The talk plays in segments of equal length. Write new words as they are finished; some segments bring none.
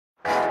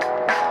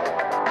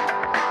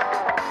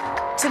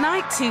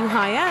Tonight, two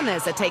high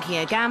earners are taking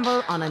a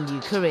gamble on a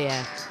new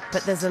career,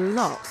 but there's a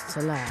lot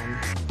to learn.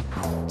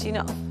 Do you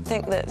not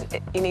think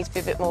that you need to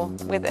be a bit more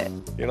with it?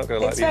 You're not going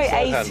to like the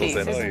inside handles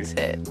then, are you? It's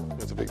very 80s, isn't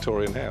it? It's a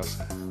Victorian house.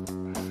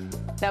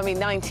 No, I mean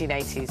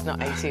 1980s, not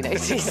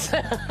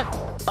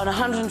 1880s. On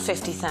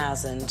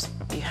 150,000,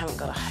 you haven't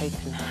got a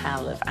hope in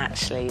hell of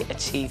actually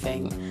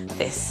achieving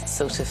this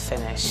sort of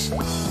finish.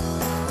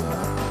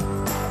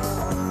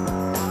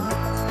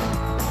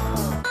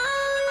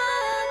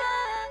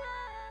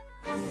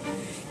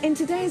 In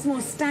today's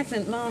more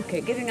stagnant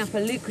market, giving up a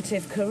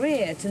lucrative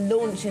career to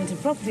launch into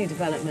property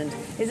development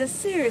is a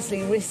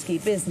seriously risky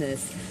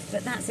business.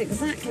 But that's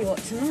exactly what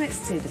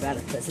tonight's two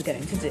developers are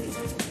going to do.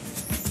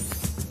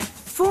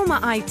 Former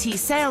IT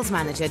sales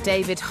manager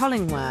David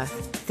Hollingworth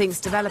thinks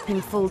developing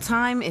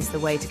full-time is the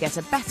way to get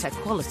a better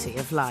quality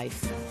of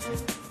life.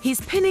 He's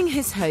pinning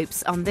his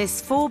hopes on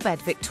this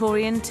four-bed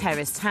Victorian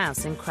terraced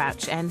house in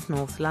Crouch End,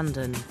 North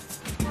London.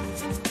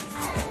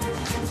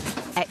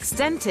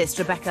 Ex-dentist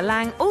Rebecca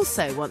Lang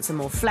also wants a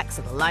more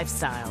flexible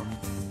lifestyle.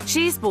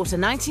 She's bought a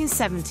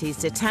 1970s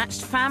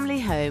detached family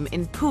home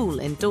in Poole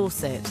in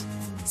Dorset.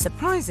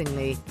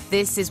 Surprisingly,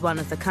 this is one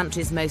of the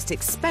country's most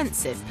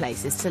expensive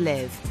places to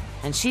live,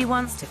 and she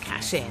wants to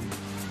cash in.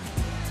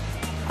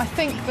 I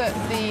think that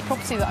the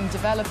property that I'm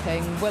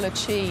developing will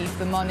achieve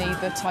the money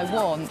that I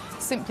want,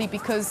 simply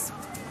because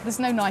there's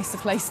no nicer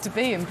place to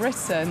be in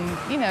Britain.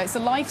 You know, it's a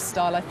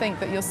lifestyle, I think,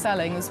 that you're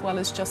selling as well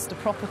as just a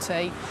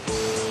property.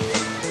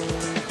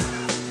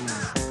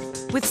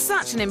 With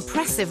such an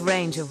impressive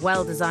range of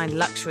well-designed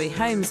luxury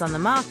homes on the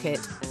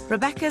market,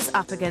 Rebecca's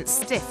up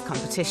against stiff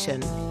competition.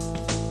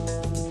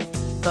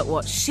 But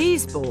what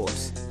she's bought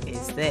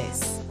is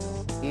this.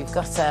 You've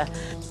got a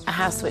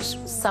house which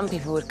some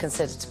people would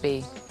consider to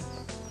be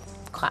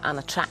quite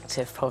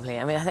unattractive, probably.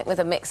 I mean, I think with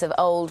a mix of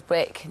old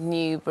brick,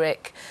 new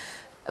brick,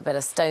 a bit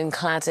of stone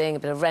cladding, a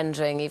bit of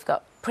rendering, you've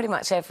got pretty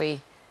much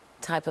every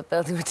type of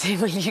building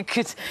material you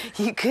could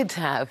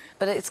have.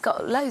 But it's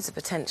got loads of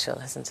potential,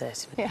 hasn't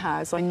it? It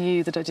has. I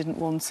knew that I didn't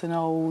want an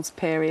old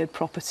period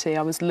property.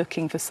 I was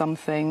looking for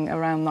something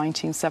around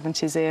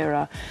 1970s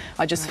era.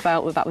 I just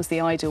felt that that was the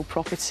ideal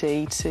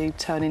property to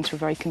turn into a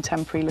very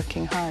contemporary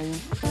looking home.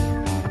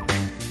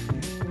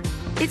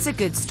 It's a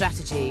good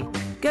strategy.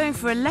 Going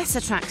for a less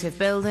attractive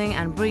building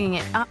and bringing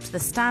it up to the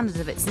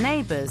standard of its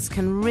neighbours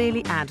can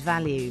really add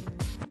value.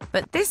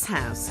 But this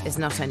house is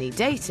not only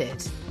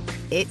dated,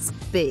 it's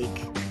big,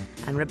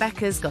 and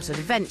Rebecca's got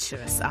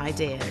adventurous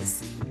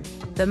ideas.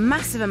 The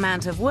massive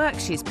amount of work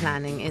she's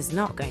planning is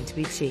not going to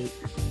be cheap.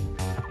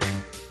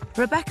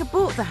 Rebecca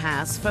bought the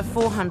house for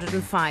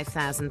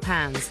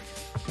 £405,000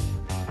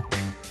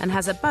 and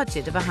has a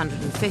budget of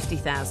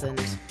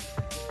 £150,000.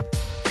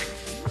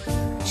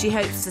 She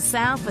hopes to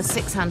sell for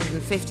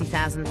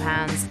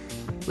 £650,000,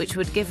 which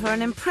would give her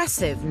an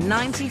impressive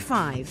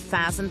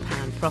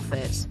 £95,000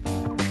 profit.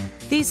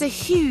 These are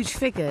huge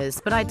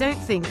figures, but I don't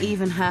think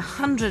even her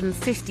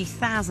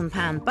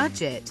 £150,000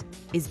 budget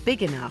is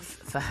big enough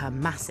for her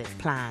massive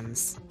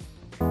plans.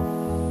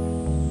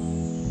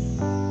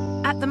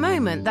 At the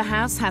moment, the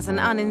house has an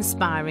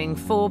uninspiring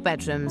 4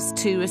 bedrooms,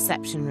 2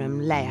 reception room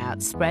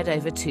layout spread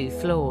over 2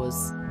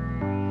 floors.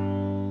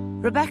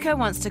 Rebecca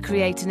wants to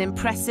create an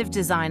impressive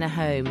designer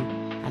home,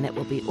 and it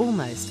will be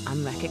almost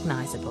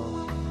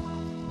unrecognisable.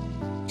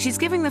 She's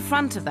giving the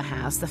front of the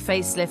house the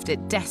facelift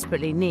it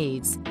desperately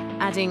needs,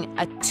 adding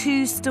a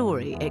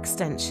 2-storey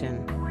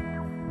extension.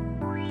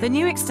 The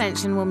new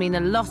extension will mean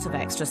a lot of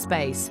extra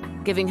space,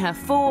 giving her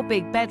 4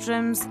 big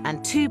bedrooms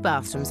and 2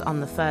 bathrooms on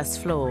the first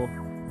floor.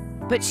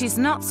 But she's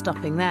not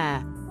stopping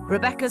there.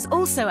 Rebecca's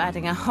also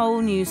adding a whole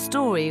new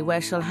storey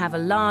where she'll have a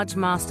large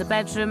master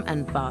bedroom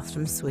and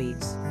bathroom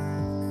suite.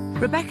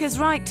 Rebecca's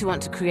right to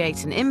want to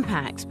create an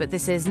impact, but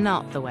this is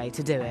not the way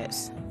to do it.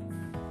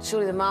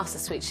 Surely the master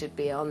suite should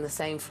be on the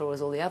same floor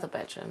as all the other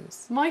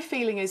bedrooms. My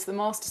feeling is the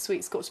master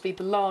suite's got to be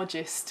the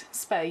largest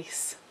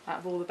space out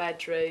of all the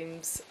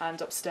bedrooms,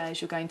 and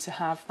upstairs you're going to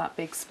have that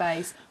big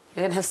space.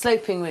 You're going to have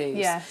sloping roofs.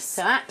 Yes.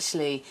 So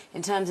actually,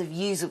 in terms of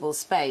usable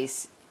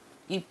space,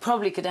 you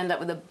probably could end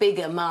up with a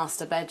bigger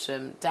master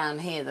bedroom down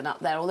here than up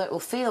there, although it will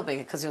feel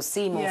bigger because you'll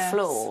see more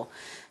floor.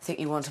 I think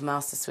you want a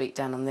master suite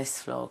down on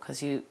this floor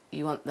because you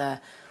want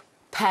the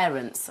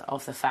parents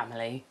of the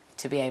family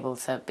to be able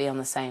to be on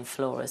the same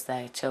floor as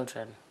their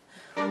children.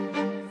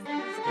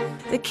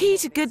 The key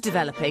to good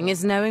developing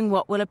is knowing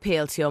what will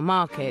appeal to your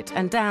market,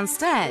 and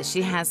downstairs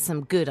she has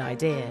some good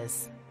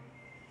ideas.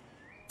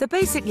 The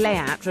basic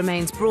layout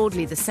remains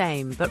broadly the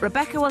same, but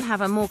Rebecca will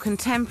have a more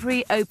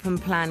contemporary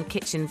open-plan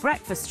kitchen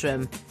breakfast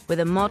room with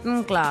a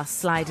modern glass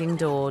sliding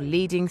door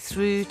leading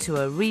through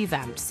to a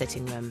revamped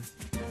sitting room.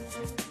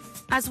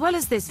 As well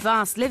as this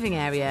vast living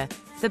area,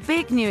 the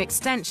big new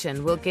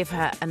extension will give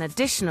her an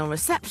additional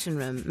reception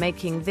room,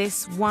 making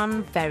this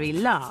one very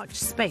large,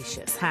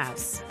 spacious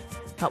house,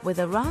 but with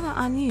a rather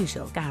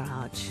unusual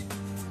garage.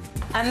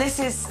 And this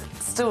is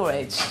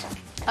storage?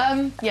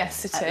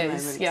 Yes, it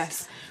is,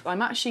 yes.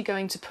 I'm actually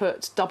going to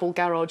put double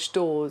garage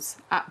doors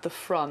at the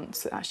front,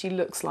 so it actually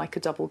looks like a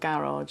double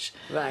garage.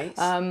 Right.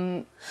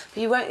 But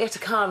you won't get a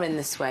car in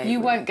this way. You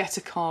won't get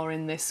a car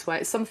in this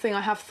way. It's something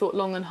I have thought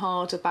long and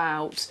hard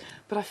about,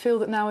 but I feel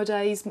that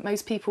nowadays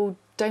most people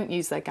don't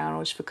use their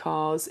garage for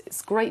cars.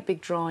 It's a great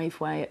big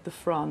driveway at the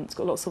front. It's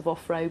got lots of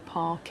off-road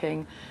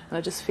parking, and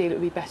I just feel it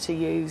would be better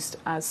used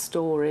as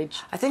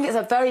storage. I think it's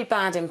a very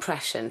bad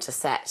impression to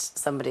set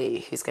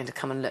somebody who's going to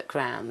come and look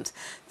round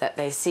that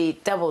they see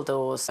double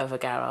doors of a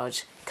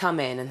garage, come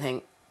in and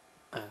think,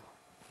 oh,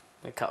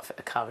 we can't fit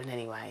a car in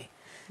anyway.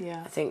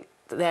 Yeah. I think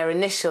their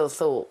initial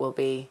thought will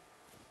be,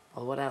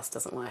 well, what else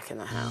doesn't work in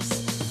the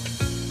house?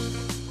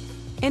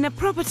 In a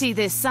property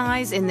this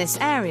size in this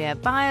area,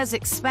 buyers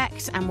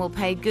expect and will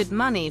pay good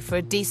money for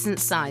a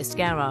decent-sized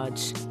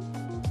garage.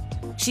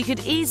 She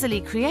could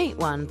easily create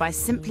one by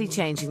simply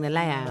changing the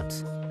layout.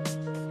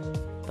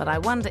 But I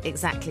wonder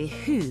exactly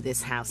who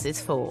this house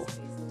is for.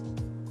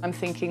 I'm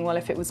thinking, well,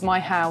 if it was my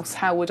house,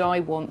 how would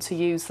I want to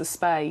use the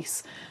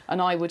space? And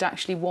I would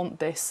actually want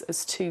this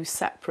as 2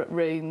 separate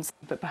rooms.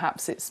 But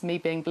perhaps it's me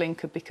being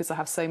blinkered because I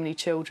have so many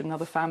children.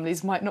 Other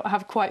families might not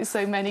have quite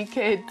so many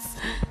kids.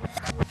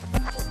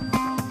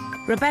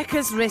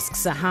 Rebecca's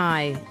risks are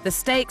high. The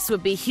stakes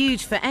would be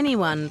huge for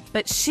anyone,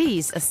 but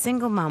she's a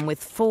single mum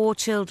with 4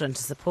 children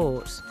to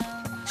support.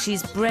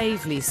 She's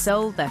bravely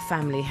sold their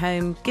family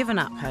home, given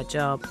up her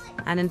job,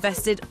 and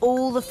invested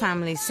all the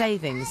family's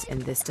savings in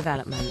this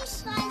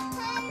development.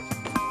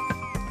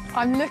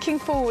 I'm looking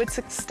forward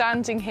to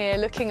standing here,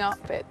 looking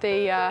up at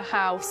the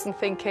house and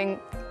thinking,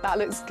 that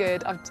looks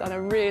good. I've done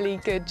a really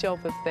good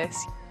job of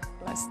this.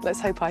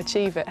 Let's hope I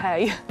achieve it,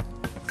 hey?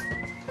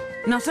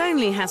 Not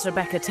only has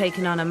Rebecca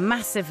taken on a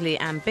massively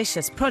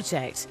ambitious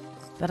project,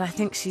 but I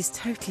think she's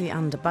totally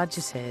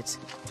under-budgeted.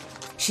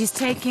 She's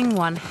taking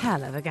one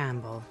hell of a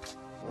gamble.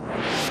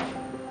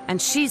 And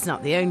she's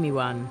not the only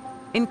one.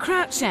 In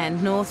Crouch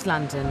End, North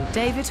London,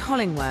 David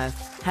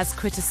Hollingworth has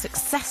quit a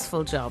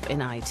successful job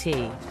in IT.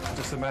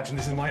 Just imagine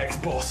this is my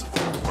ex-boss.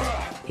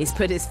 He's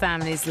put his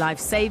family's life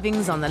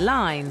savings on the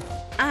line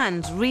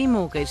and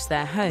remortgaged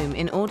their home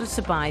in order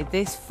to buy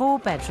this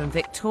 4-bedroom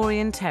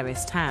Victorian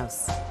terraced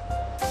house.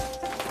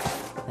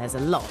 There's a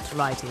lot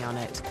riding on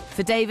it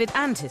for David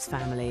and his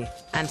family,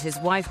 and his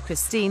wife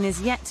Christine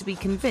is yet to be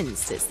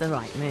convinced it's the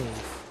right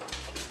move.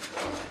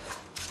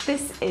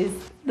 This is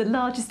the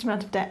largest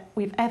amount of debt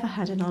we've ever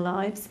had in our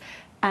lives,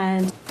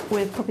 and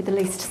we're probably the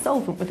least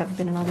solvent we've ever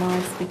been in our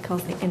lives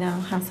because in our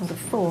household of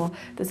 4,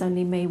 there's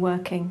only me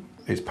working.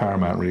 It's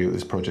paramount really that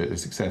this project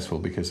is successful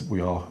because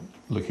we are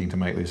looking to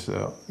make this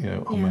a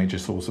major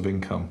source of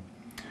income.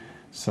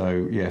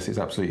 So yes, it's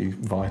absolutely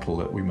vital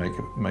that we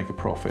make a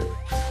profit.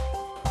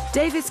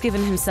 David's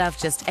given himself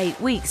just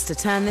 8 weeks to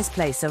turn this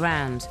place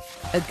around.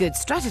 A good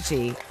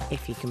strategy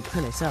if he can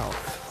pull it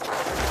off.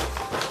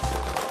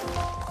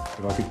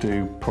 If I could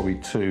do probably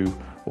 2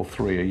 or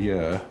 3 a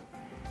year,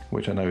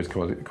 which I know is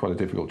quite a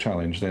difficult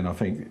challenge, then I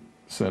think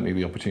certainly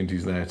the opportunity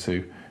is there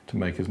to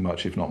make as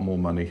much, if not more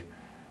money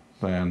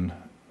than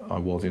I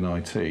was in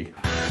IT.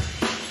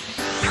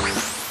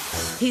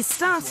 He's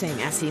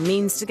starting as he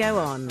means to go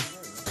on.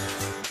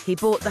 He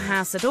bought the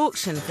house at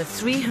auction for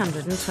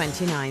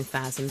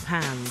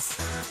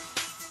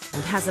 £329,000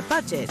 and has a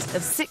budget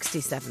of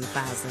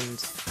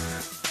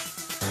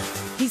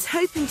 £67,000. He's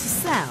hoping to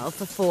sell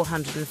for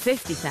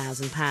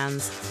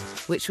 £450,000,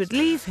 which would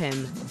leave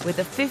him with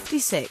a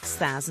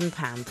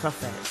 £56,000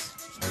 profit.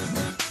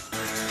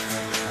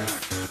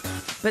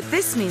 But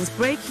this means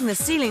breaking the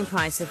ceiling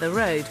price of the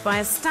road by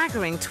a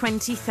staggering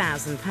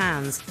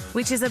 £20,000,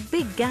 which is a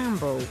big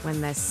gamble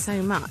when there's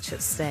so much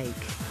at stake.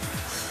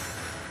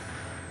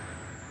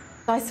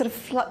 I sort of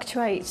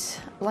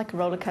fluctuate like a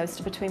roller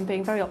coaster between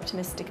being very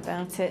optimistic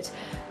about it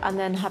and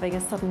then having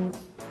a sudden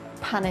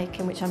panic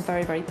in which I'm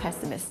very, very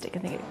pessimistic. I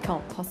think it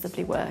can't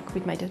possibly work.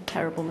 We've made a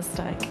terrible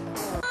mistake.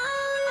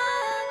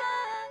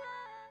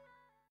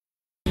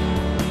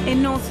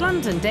 In North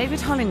London, David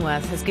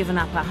Hollingworth has given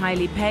up a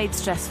highly paid,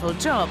 stressful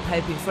job,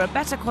 hoping for a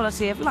better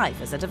quality of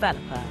life as a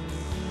developer.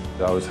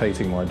 I was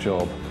hating my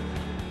job,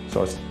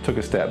 so I took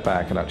a step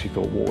back and actually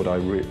thought, what would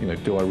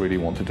do I really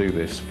want to do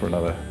this for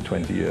another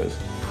 20 years?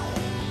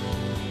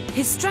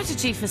 His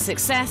strategy for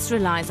success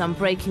relies on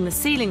breaking the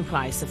ceiling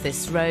price of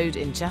this road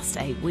in just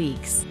 8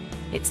 weeks.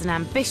 It's an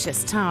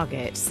ambitious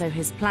target, so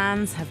his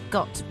plans have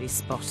got to be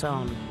spot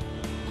on.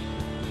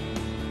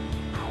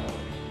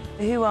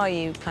 Who are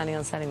you planning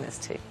on selling this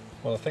to?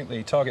 Well, I think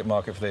the target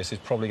market for this is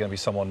probably going to be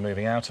someone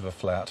moving out of a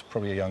flat,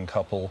 probably a young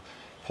couple,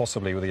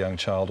 possibly with a young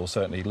child, or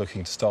certainly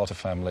looking to start a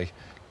family,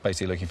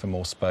 basically looking for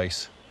more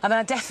space. I mean,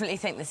 I definitely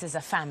think this is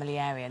a family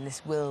area and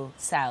this will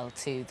sell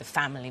to the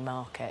family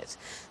market.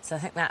 So I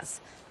think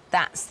that's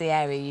the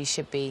area you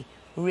should be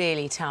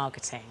really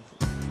targeting.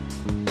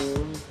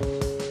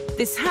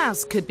 This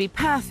house could be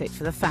perfect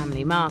for the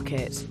family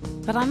market,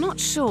 but I'm not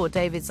sure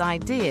David's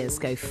ideas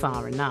go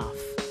far enough.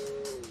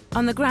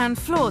 On the ground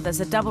floor,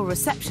 there's a double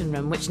reception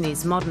room which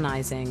needs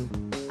modernising,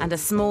 and a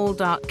small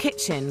dark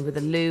kitchen with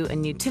a loo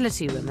and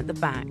utility room at the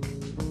back.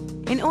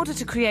 In order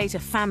to create a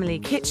family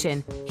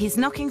kitchen, he's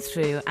knocking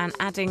through and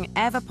adding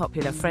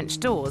ever-popular French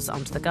doors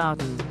onto the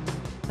garden.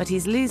 But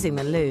he's losing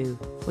the loo,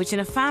 which in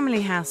a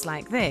family house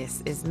like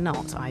this is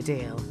not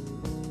ideal.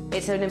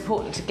 It's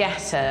important to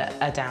get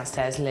a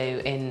downstairs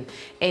loo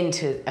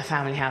into a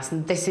family house,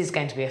 and this is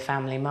going to be a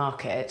family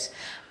market.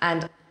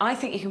 And I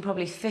think you can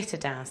probably fit a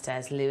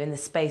downstairs loo in the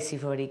space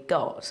you've already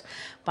got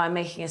by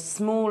making a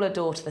smaller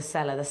door to the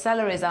cellar. The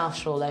cellar is,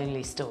 after all,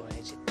 only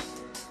storage.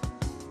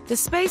 The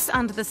space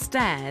under the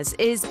stairs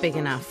is big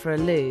enough for a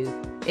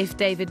loo if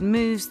David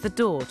moves the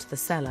door to the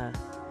cellar.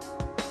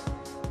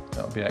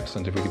 That would be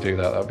excellent if we could do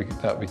that.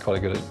 That would be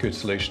quite a good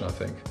solution, I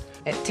think.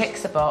 It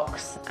ticks a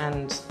box,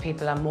 and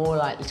people are more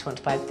likely to want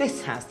to buy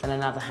this house than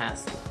another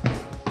house.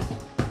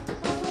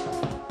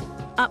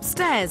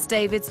 Upstairs,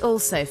 David's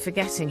also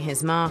forgetting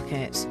his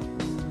market.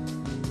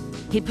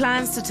 He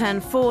plans to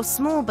turn 4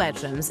 small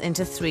bedrooms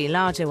into 3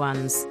 larger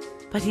ones,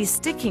 but he's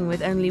sticking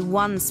with only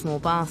 1 small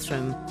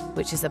bathroom,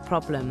 which is a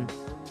problem.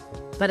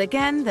 But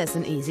again, there's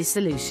an easy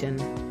solution.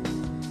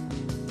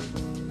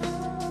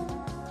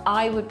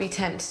 I would be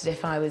tempted,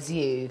 if I was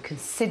you,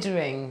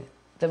 considering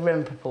the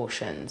room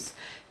proportions,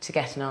 to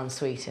get an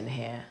ensuite in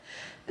here.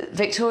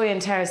 Victorian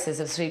terraces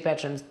of 3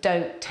 bedrooms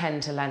don't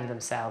tend to lend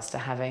themselves to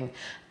having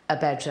a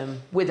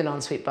bedroom with an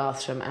ensuite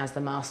bathroom as the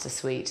master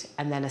suite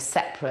and then a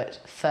separate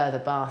further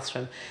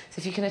bathroom. So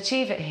if you can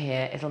achieve it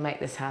here, it'll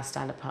make this house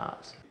stand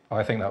apart.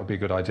 I think that would be a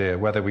good idea.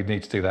 Whether we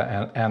need to do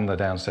that and the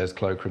downstairs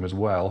cloakroom as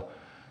well.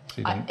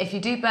 So if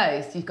you do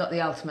both, you've got the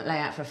ultimate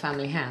layout for a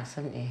family house,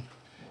 haven't you?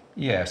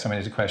 Yes, I mean,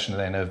 it's a question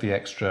then of the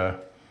extra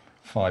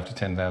 £5,000 to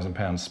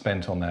 £10,000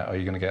 spent on that. Are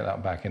you going to get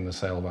that back in the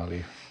sale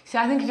value? So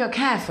I think if you're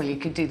careful, you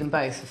could do them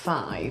both for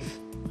 5,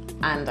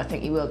 and I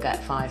think you will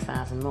get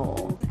 5,000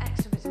 more.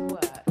 Extra bit of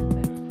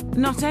work.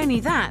 Not only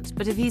that,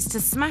 but if he's to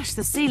smash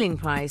the ceiling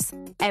price,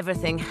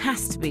 everything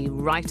has to be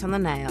right on the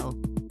nail.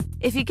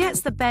 If he gets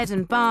the bed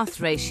and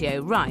bath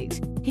ratio right,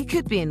 he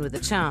could be in with a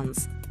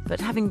chance. But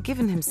having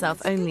given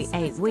himself only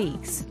 8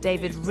 weeks,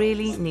 David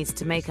really needs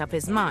to make up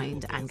his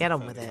mind and get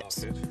on with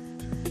it.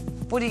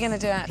 What are you going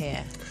to do out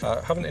here? I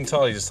haven't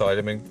entirely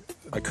decided. I mean,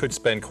 I could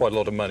spend quite a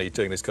lot of money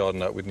doing this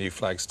garden up with new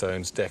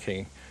flagstones,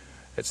 decking,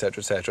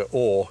 etc.,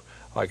 or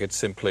I could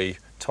simply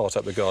tart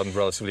up the garden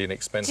relatively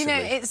inexpensively. Do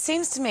you know, it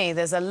seems to me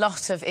there's a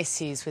lot of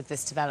issues with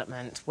this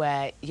development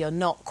where you're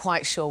not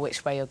quite sure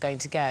which way you're going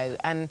to go,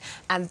 and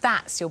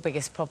that's your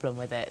biggest problem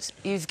with it.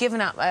 You've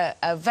given up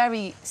a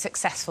very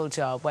successful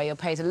job where you're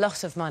paid a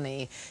lot of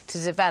money to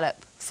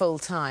develop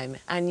full-time,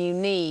 and you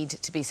need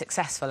to be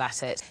successful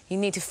at it. You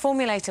need to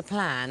formulate a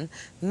plan,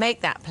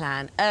 make that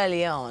plan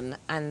early on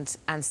and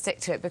stick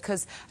to it,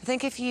 because I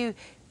think if you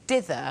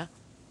dither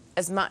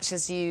as much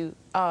as you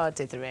are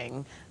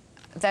dithering,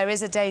 there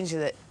is a danger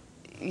that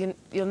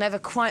you'll never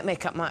quite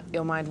make up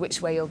your mind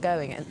which way you're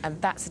going,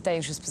 and that's a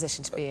dangerous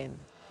position to be in.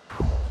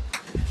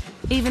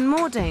 Even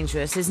more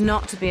dangerous is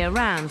not to be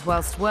around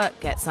whilst work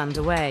gets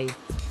underway.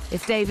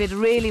 If David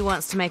really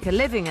wants to make a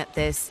living at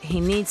this, he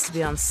needs to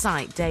be on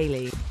site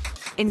daily.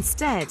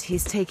 Instead,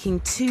 he's taking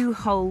 2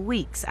 whole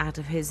weeks out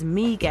of his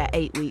meagre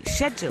 8-week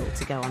schedule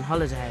to go on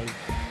holiday,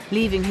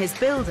 leaving his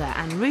builder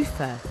and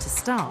roofer to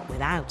start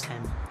without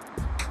him.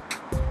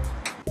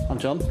 I'm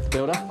John, the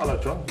builder. Hello,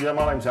 John. Yeah,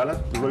 my name's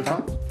Alan, the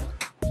roofer.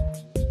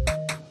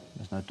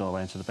 There's no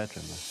doorway into the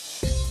bedroom,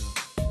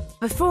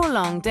 though. Before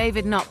long,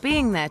 David not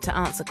being there to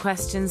answer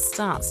questions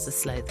starts to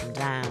slow them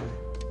down.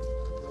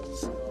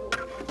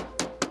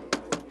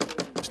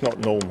 It's not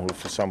normal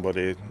for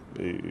somebody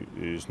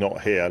who's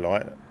not here,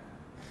 like,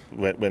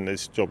 when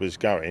this job is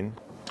going.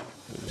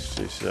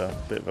 It's a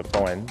bit of a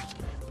bind,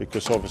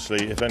 because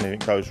obviously if anything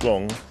goes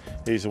wrong,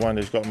 he's the one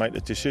who's got to make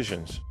the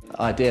decisions.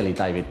 Ideally,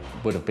 David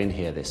would have been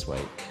here this week.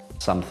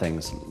 Some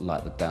things,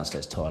 like the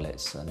downstairs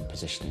toilets and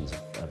positionings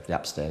of the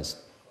upstairs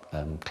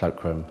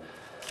cloakroom,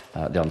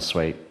 the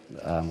ensuite,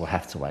 will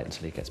have to wait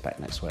until he gets back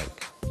next week.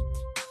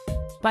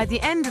 By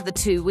the end of the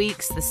 2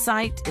 weeks, the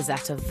site is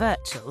at a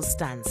virtual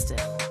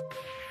standstill.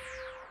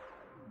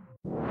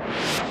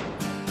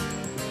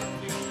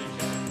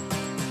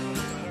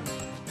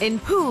 In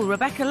Poole,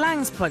 Rebecca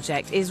Lang's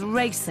project is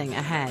racing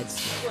ahead.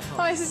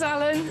 Hi, this is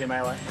Alan.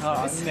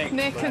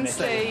 Nick and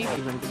Steve.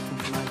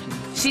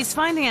 She's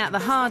finding out the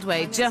hard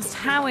way just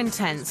how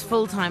intense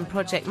full-time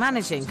project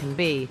managing can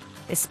be,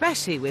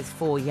 especially with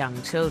 4 young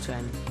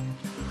children.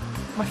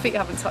 My feet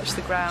haven't touched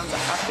the ground. I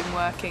have been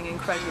working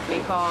incredibly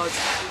hard.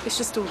 It's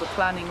just all the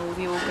planning, all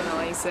the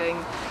organising.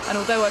 And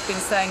although I've been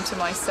saying to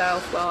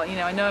myself, well, you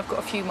know, I know I've got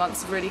a few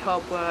months of really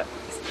hard work,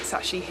 it's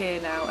actually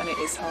here now, and it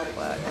is hard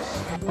work.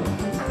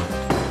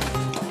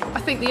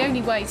 I think the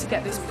only way to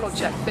get this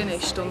project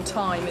finished on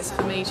time is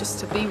for me just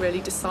to be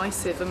really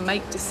decisive and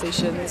make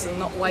decisions and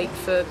not wait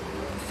for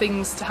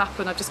things to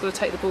happen. I've just got to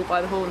take the bull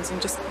by the horns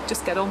and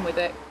just get on with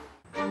it.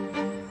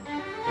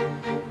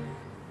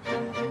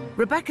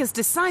 Rebecca's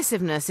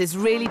decisiveness is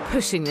really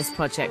pushing this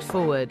project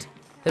forward.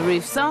 The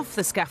roof's off,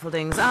 the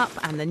scaffolding's up,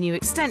 and the new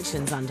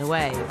extension's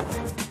underway.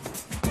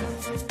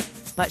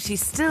 But she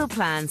still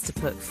plans to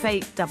put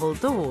fake double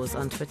doors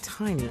onto a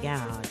tiny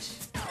garage.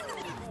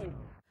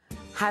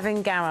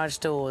 having garage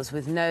doors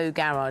with no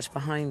garage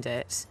behind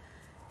it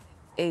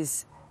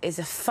is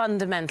a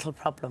fundamental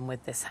problem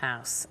with this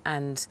house,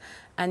 and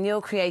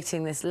you're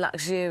creating this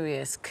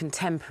luxurious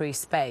contemporary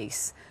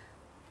space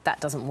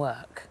that doesn't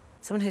work.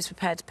 Someone who's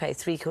prepared to pay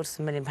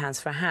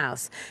 £750,000 for a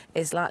house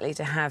is likely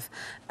to have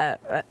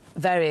a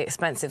very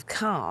expensive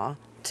car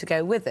to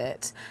go with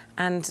it,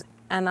 and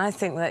I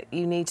think that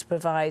you need to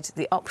provide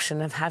the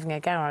option of having a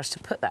garage to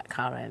put that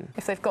car in.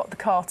 If they've got the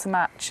car to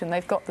match and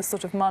they've got the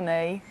sort of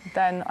money,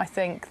 then I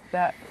think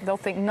that they'll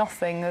think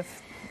nothing of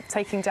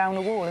taking down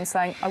a wall and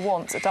saying, I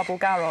want a double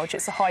garage,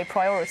 it's a high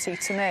priority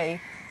to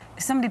me.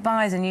 If somebody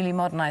buys a newly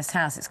modernised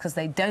house, it's because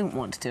they don't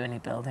want to do any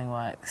building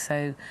work.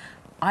 So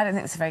I don't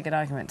think it's a very good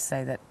argument to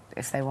say that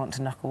if they want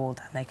to knock a wall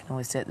down, they can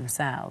always do it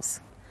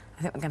themselves.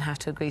 I think we're going to have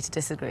to agree to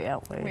disagree,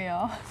 aren't we? We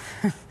are.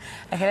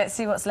 OK, let's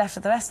see what's left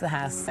of the rest of the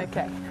house.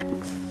 OK.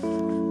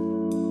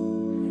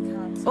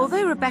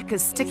 Although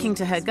Rebecca's sticking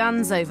to her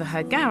guns over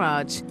her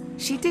garage,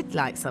 she did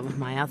like some of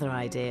my other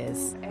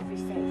ideas.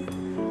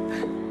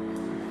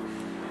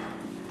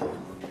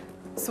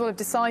 So what I've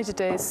decided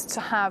is to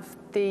have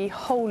the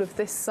whole of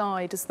this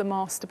side as the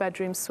master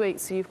bedroom suite.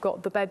 So you've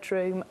got the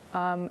bedroom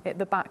at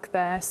the back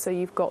there, so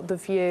you've got the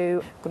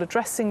view, got a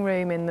dressing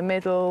room in the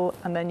middle,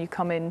 and then you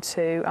come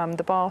into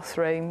the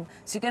bathroom.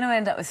 So you're going to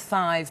end up with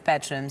 5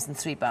 bedrooms and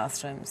 3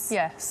 bathrooms?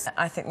 Yes.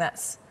 I think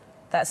that's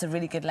a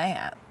really good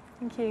layout.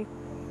 Thank you.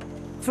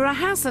 For a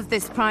house of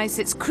this price,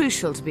 it's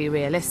crucial to be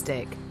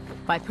realistic.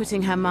 By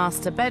putting her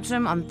master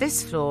bedroom on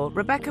this floor,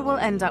 Rebecca will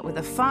end up with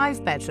a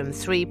 5-bedroom,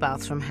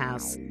 3-bathroom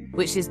house,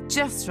 which is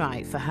just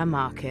right for her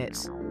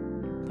market.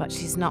 But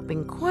she's not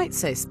been quite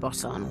so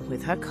spot on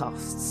with her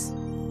costs.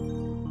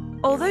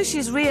 Although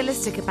she's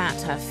realistic about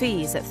her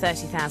fees at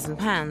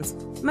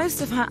 £30,000,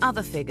 most of her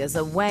other figures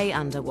are way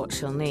under what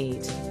she'll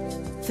need.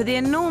 For the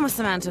enormous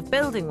amount of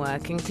building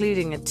work,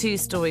 including a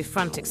 2-storey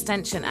front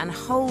extension and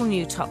whole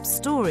new top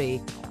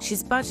storey,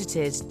 she's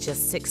budgeted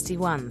just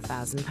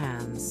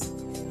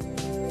 £61,000.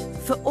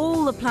 For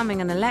all the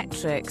plumbing and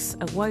electrics,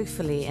 a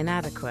woefully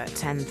inadequate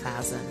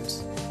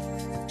 £10,000.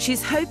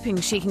 She's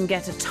hoping she can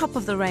get a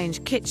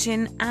top-of-the-range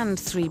kitchen and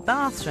 3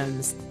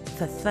 bathrooms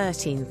for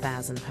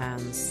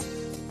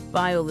 £13,000.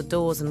 Buy all the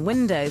doors and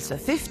windows for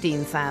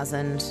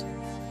 £15,000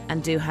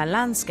 and do her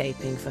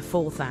landscaping for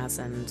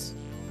 £4,000.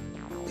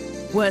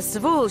 Worst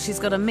of all, she's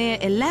got a mere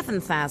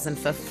 £11,000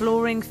 for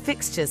flooring,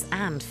 fixtures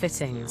and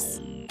fittings.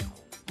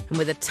 And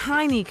with a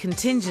tiny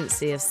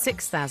contingency of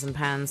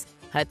 £6,000,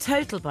 her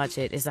total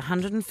budget is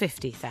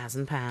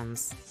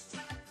 £150,000.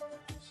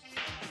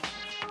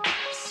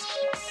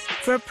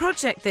 For a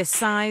project this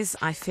size,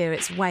 I fear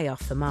it's way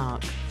off the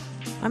mark.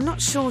 I'm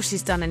not sure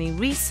she's done any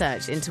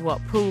research into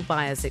what pool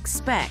buyers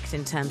expect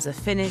in terms of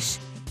finish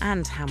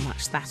and how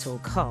much that all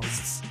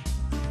costs.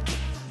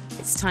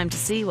 It's time to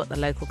see what the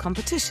local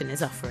competition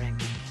is offering.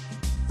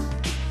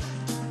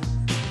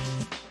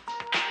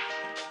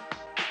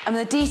 And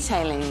the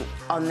detailing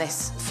on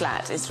this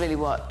flat is really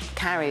what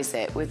carries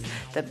it, with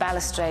the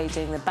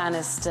balustrading, the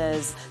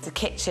banisters, the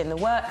kitchen, the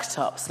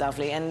worktop's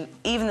lovely, and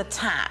even the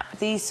tap.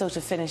 These sort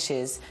of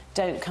finishes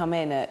don't come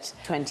in at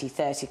 20,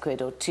 30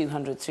 quid or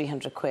 200,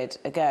 300 quid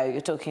a go.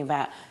 You're talking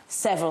about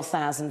several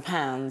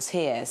 £1,000s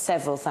here,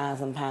 several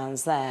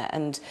 £1,000s there,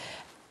 and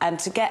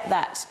to get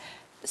that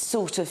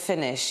sort of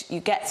finish, you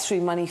get through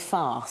money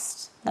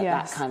fast at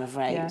that kind of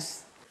rate.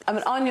 Yes. I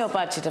mean, on your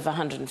budget of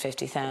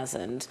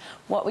 £150,000,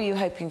 what were you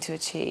hoping to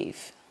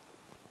achieve?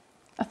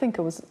 I think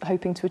I was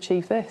hoping to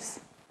achieve this.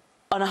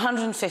 On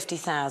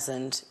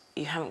 £150,000,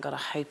 you haven't got a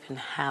hope in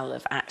hell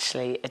of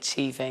actually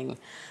achieving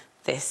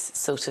this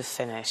sort of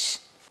finish.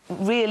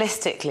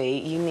 Realistically,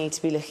 you need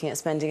to be looking at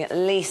spending at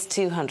least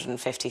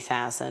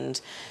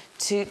 £250,000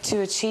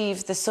 to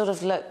achieve the sort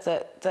of look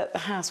that the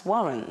house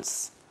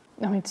warrants.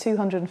 I mean,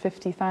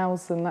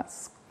 £250,000,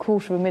 that's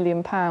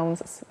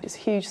 £250,000. It's a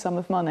huge sum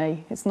of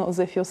money. It's not as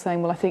if you're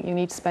saying, well, I think you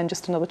need to spend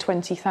just another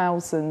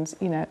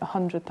 £20,000. You know,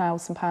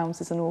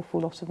 £100,000 is an awful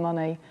lot of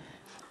money.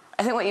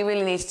 I think what you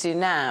really need to do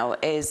now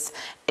is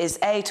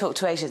A, talk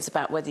to agents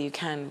about whether you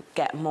can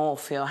get more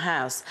for your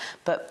house,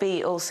 but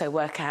B, also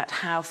work out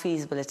how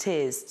feasible it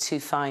is to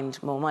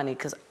find more money,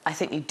 because I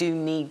think you do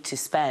need to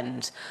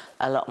spend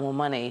a lot more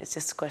money. It's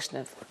just a question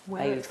of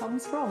where it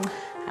comes from.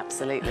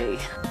 Absolutely.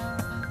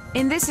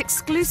 In this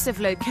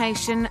exclusive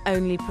location,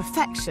 only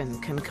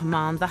perfection can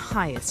command the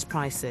highest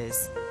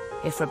prices.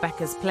 If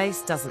Rebecca's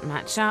place doesn't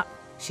match up,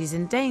 she's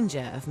in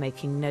danger of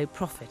making no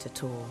profit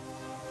at all.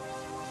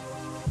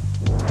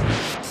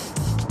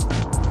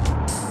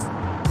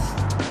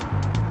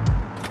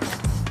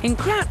 In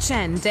Crouch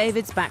End,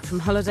 David's back from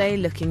holiday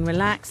looking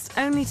relaxed,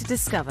 only to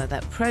discover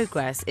that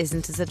progress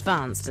isn't as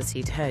advanced as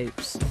he'd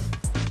hoped.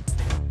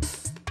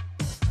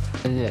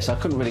 Yes, I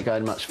couldn't really go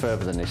much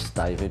further than this,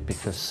 David,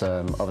 because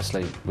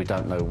obviously we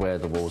don't know where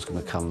the wall's going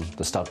to come,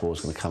 the stud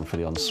wall's going to come for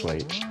the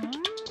ensuite.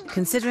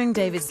 Considering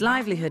David's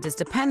livelihood is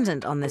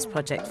dependent on this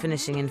project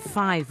finishing in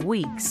 5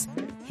 weeks,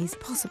 he's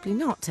possibly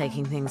not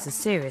taking things as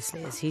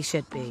seriously as he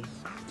should be.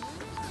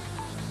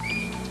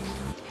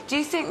 Do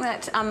you think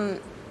that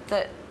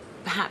that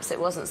perhaps it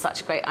wasn't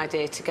such a great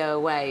idea to go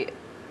away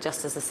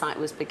just as the site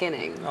was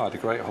beginning? Oh, I had a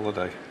great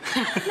holiday.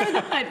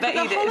 I bet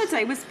you did. The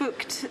holiday was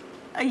booked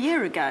a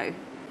year ago.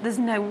 There's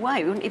no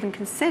way we wouldn't even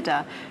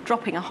consider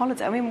dropping a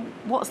holiday. I mean,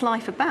 what's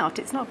life about?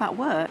 It's not about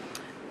work.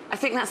 I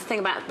think that's the thing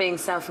about being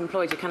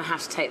self-employed. You kind of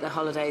have to take the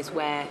holidays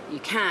where you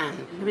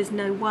can. There is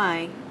no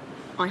way,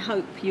 I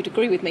hope you'd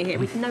agree with me here,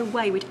 with no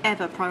way we'd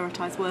ever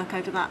prioritise work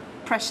over that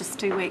precious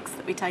 2 weeks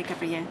that we take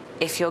every year.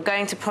 If you're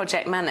going to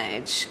project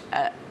manage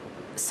a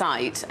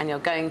site and you're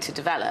going to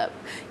develop,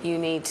 you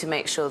need to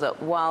make sure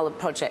that while the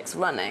project's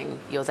running,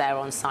 you're there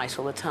on site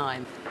all the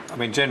time. I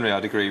mean, generally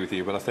I'd agree with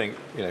you, but I think,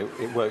 you know,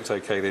 it worked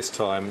okay this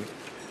time.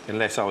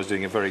 Unless I was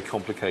doing a very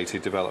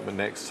complicated development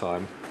next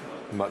time,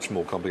 much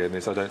more complicated than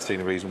this, I don't see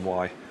any reason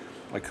why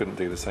I couldn't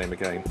do the same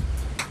again.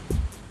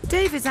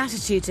 David's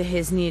attitude to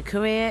his new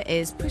career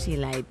is pretty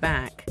laid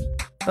back.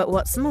 But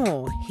what's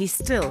more, he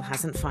still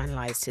hasn't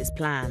finalised his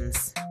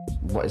plans.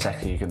 What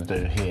exactly are you going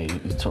to do here?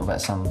 You talk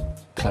about some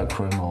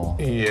cloakroom or...?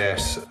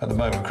 Yes. At the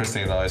moment,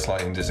 Christine and I are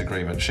slightly in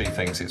disagreement. She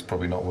thinks it's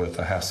probably not worth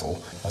the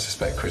hassle. I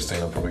suspect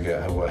Christine will probably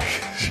get her way.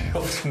 She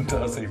often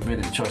does.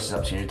 Really, the choice is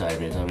up to you,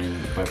 David. I mean,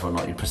 whether or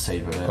not you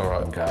proceed with it. All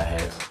right. And go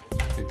ahead.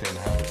 We didn't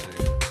have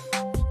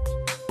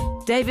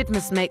to. David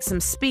must make some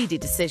speedy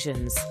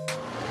decisions.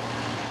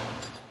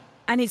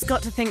 And he's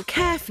got to think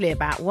carefully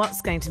about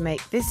what's going to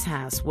make this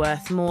house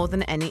worth more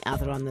than any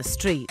other on the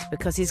street,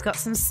 because he's got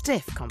some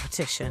stiff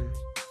competition.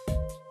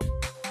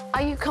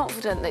 Are you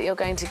confident that you're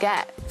going to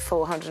get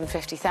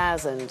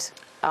 450,000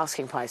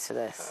 asking price for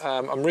this?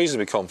 I'm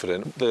reasonably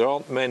confident. There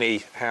aren't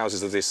many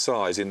houses of this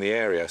size in the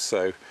area,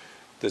 so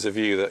there's a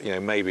view that, you know,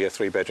 maybe a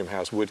 3-bedroom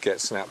house would get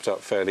snapped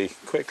up fairly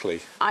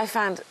quickly. I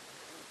found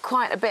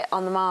quite a bit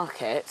on the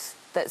market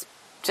that's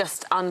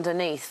just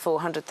underneath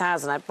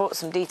 400,000. I brought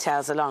some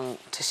details along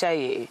to show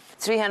you.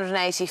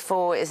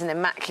 384 is an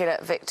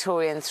immaculate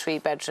Victorian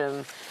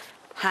 3-bedroom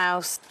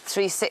house.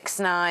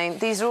 369,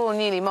 these are all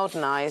newly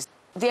modernised.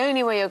 The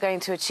only way you're going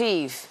to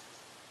achieve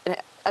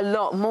a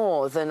lot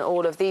more than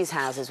all of these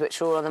houses,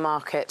 which are all on the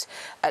market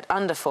at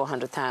under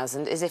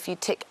 400,000, is if you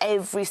tick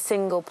every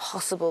single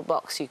possible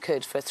box you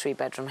could for a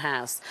 3-bedroom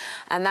house.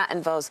 And that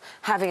involves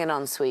having an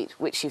ensuite,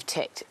 which you've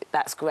ticked.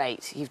 That's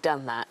great, you've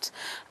done that.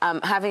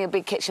 Having a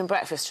big kitchen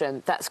breakfast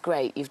room, that's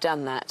great, you've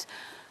done that.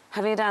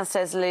 Having a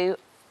downstairs loo,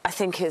 I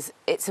think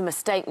it's a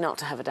mistake not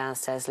to have a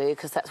downstairs loo,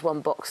 because that's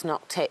one box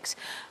not ticked.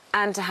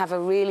 And to have a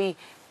really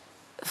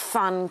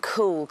fun,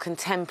 cool,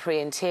 contemporary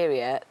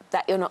interior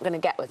that you're not going to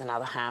get with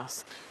another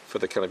house. For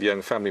the kind of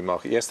young family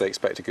market, yes, they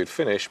expect a good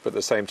finish, but at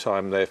the same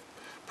time, they're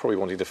probably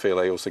wanting to feel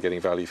they're also getting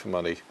value for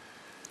money.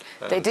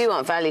 They do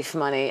want value for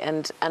money,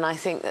 and I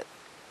think that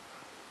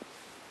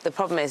the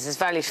problem is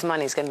value for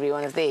money is going to be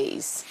one of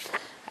these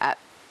at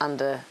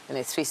under, you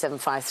know,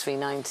 375,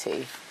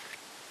 390.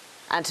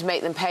 And to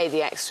make them pay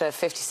the extra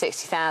 50,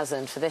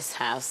 60,000 for this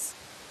house,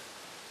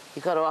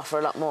 you've got to offer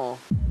a lot more.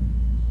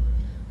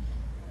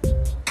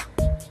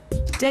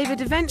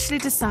 David eventually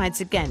decides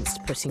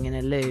against putting in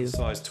a loo.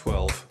 Size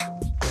 12.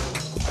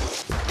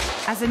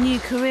 As a new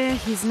career,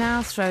 he's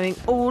now throwing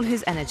all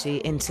his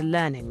energy into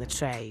learning the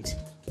trade.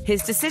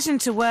 His decision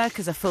to work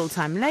as a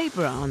full-time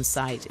labourer on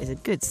site is a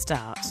good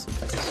start.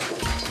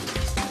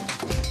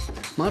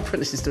 My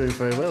apprentice is doing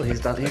very well. He's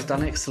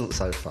done excellent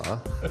so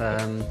far.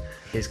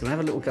 He's going to have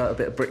a little go at a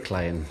bit of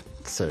bricklaying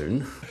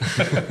soon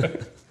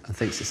and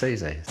thinks it's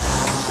easy.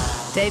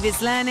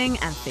 David's learning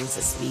and things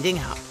are speeding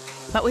up.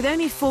 But with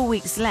only 4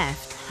 weeks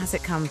left, has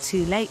it come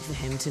too late for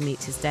him to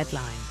meet his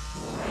deadline?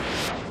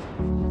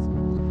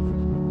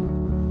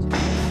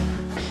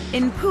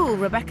 In Poole,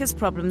 Rebecca's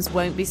problems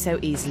won't be so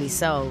easily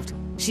solved.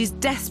 She's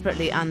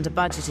desperately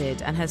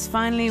under-budgeted and has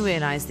finally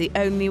realised the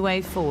only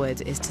way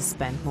forward is to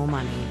spend more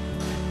money.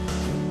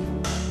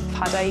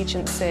 Had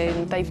agents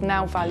in, they've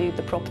now valued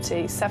the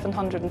property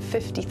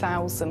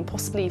 £750,000,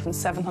 possibly even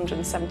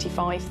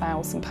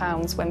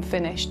 £775,000 when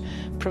finished,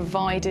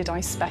 provided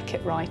I spec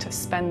it right, I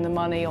spend the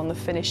money on the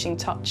finishing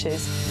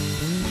touches.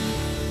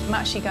 I'm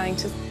actually going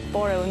to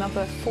borrow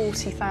another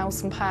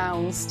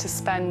 £40,000 to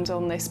spend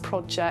on this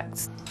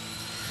project.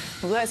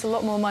 Although there's a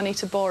lot more money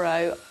to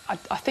borrow, I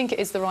think it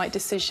is the right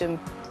decision.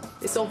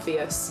 It's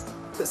obvious,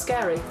 but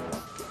scary.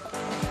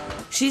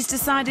 She's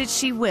decided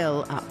she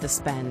will up the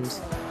spend.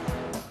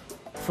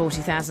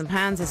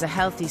 £40,000 is a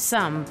healthy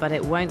sum, but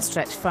it won't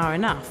stretch far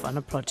enough on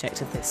a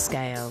project of this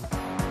scale.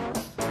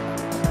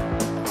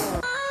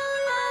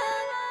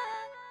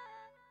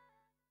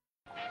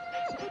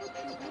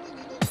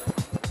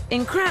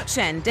 In Crouch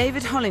End,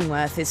 David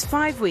Hollingworth is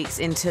 5 weeks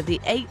into the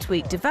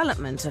 8-week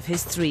development of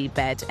his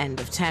 3-bed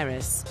end of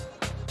terrace.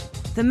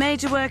 The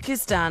major work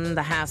is done,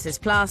 the house is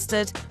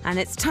plastered, and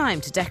it's time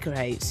to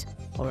decorate.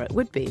 Or it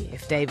would be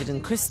if David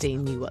and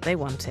Christine knew what they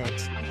wanted.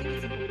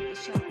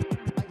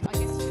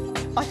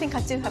 I think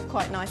I do have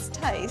quite nice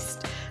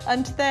taste,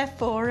 and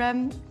therefore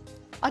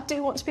I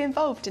do want to be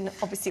involved in,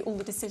 obviously, all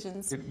the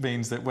decisions. It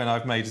means that when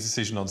I've made a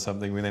decision on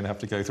something, we then have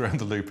to go around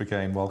the loop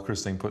again while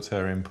Christine puts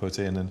her input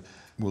in, and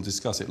we'll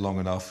discuss it long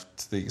enough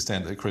to the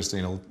extent that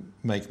Christine will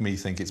make me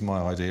think it's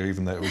my idea,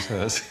 even though it was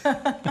hers.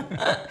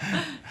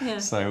 Yeah.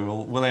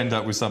 So we'll end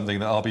up with something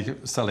that I'll be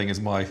selling as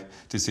my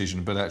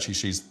decision, but actually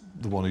she's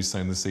the one who's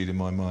sown the seed in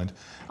my mind.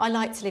 I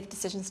like to leave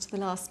decisions to the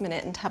last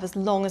minute and have as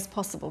long as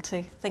possible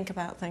to think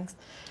about things.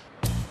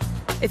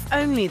 If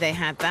only they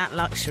had that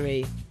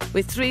luxury.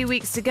 With 3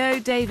 weeks to go,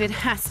 David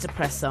has to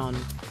press on.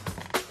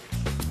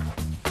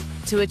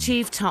 To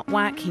achieve top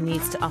whack, he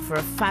needs to offer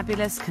a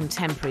fabulous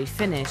contemporary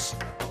finish.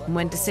 And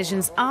when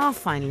decisions are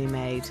finally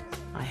made,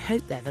 I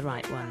hope they're the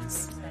right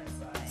ones.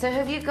 So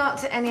have you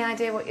got any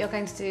idea what you're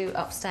going to do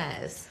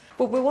upstairs?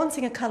 Well, we're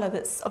wanting a colour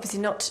that's obviously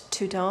not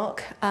too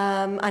dark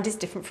and is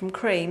different from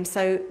cream.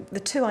 So the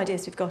two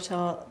ideas we've got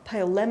are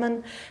pale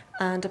lemon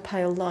and a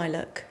pale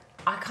lilac.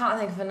 I can't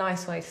think of a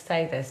nice way to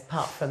say this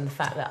apart from the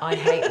fact that I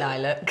hate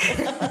lilac.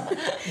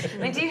 I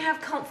mean, do you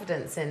have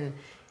confidence in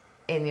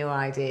your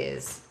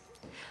ideas?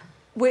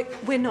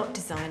 We're not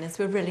designers.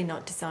 We're really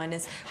not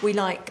designers. We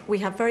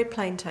have very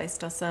plain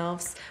taste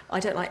ourselves. I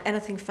don't like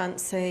anything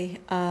fancy.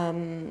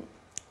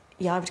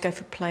 Yeah, I would go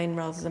for plain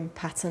rather than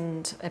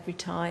patterned every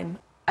time.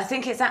 I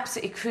think it's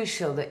absolutely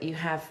crucial that you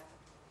have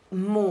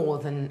more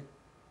than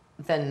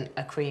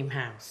a cream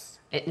house.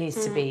 It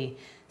needs to be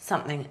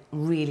something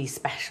really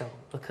special,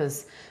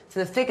 because for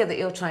the figure that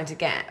you're trying to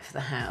get for the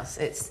house,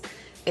 it's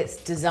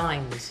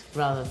designed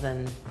rather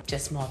than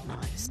just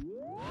modernised.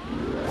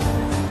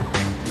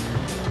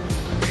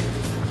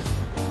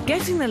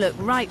 Getting the look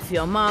right for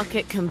your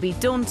market can be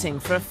daunting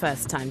for a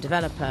first-time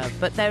developer,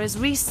 but there is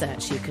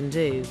research you can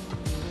do.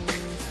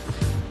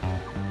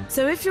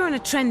 So if you're in a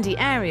trendy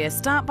area,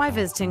 start by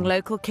visiting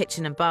local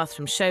kitchen and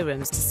bathroom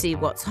showrooms to see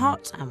what's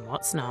hot and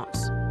what's not.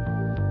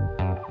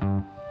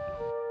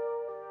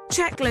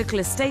 Check local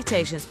estate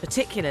agents'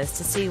 particulars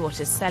to see what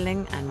is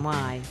selling and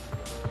why.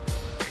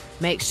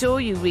 Make sure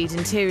you read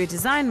interior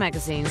design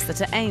magazines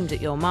that are aimed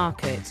at your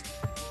market.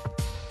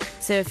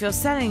 So if you're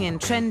selling in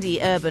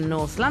trendy urban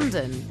North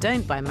London,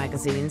 don't buy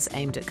magazines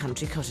aimed at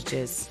country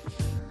cottages.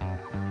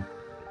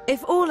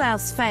 If all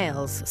else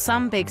fails,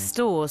 some big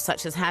stores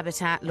such as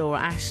Habitat, Laura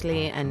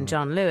Ashley and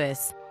John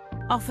Lewis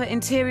offer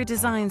interior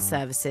design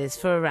services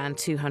for around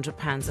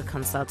 £200 a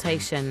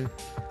consultation.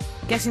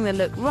 Getting the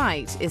look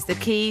right is the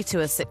key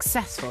to a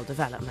successful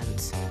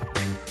development.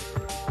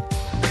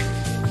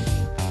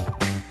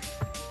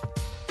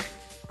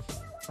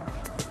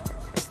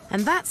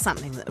 And that's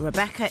something that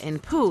Rebecca in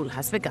Poole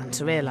has begun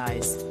to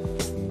realise.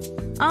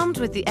 Armed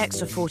with the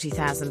extra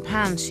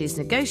 £40,000 she's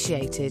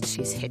negotiated,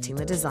 she's hitting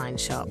the design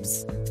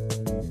shops.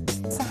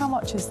 So how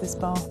much is this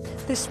bath?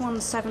 This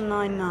one's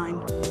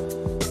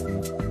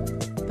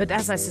 £799. But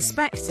as I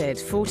suspected,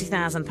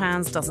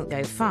 £40,000 doesn't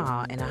go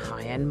far in a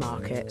high-end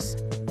market.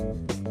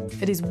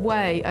 It is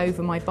way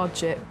over my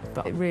budget,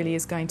 but it really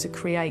is going to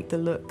create the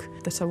look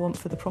that I want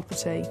for the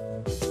property.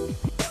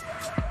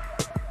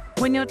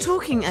 When you're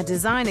talking a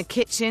designer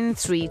kitchen,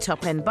 3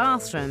 top-end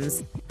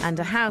bathrooms and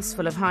a house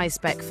full of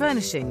high-spec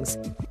furnishings,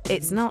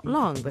 it's not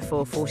long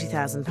before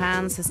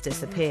 £40,000 has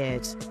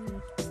disappeared.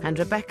 And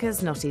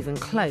Rebecca's not even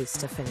close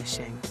to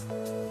finishing.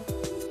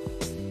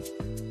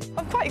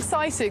 I'm quite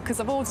excited because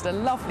I've ordered a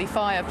lovely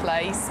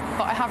fireplace,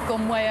 but I have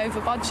gone way over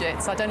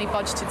budget. So I'd only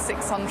budgeted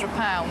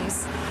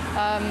 £600,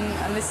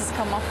 and this has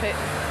come up at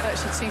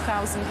virtually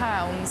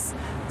 £2,000.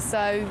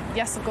 So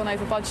yes, I've gone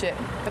over budget,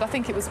 but I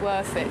think it was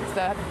worth it.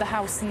 The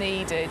house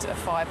needed a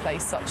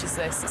fireplace such as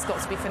this. It's got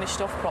to be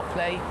finished off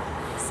properly.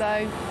 So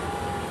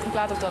I'm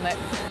glad I've done it.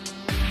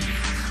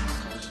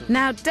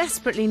 Now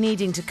desperately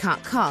needing to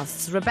cut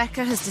costs,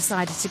 Rebecca has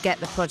decided to get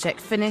the project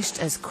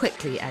finished as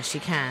quickly as she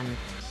can.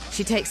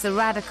 She takes the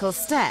radical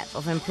step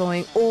of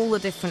employing all the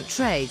different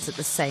trades at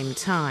the same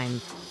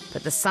time,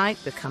 but the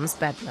site becomes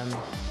bedlam.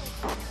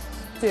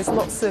 There's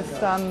lots of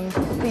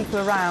people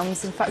around.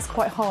 In fact, it's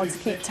quite hard to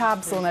keep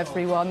tabs on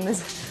everyone.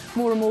 There's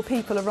more and more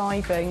people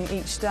arriving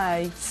each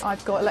day.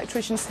 I've got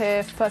electricians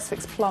here, first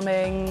fix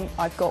plumbing,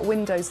 I've got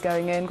windows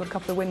going in, got a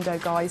couple of window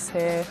guys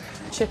here,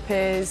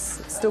 chippies,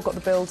 still got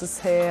the builders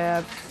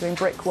here, doing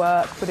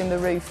brickwork, putting the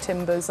roof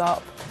timbers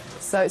up.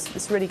 So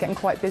it's really getting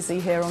quite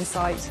busy here on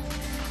site.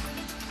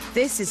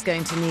 This is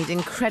going to need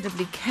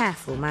incredibly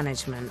careful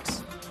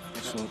management.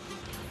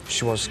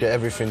 She wants to get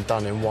everything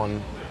done in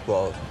one,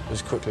 well,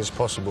 as quickly as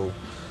possible,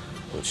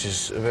 which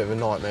is a bit of a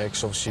nightmare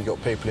because obviously you've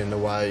got people in the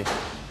way.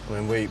 I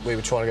mean, we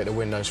were trying to get the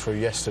windows through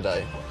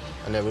yesterday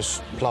and there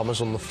was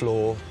plumbers on the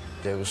floor,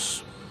 there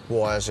was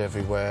wires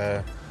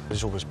everywhere,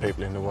 there's always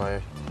people in the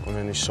way on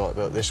any site,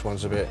 but this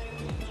one's a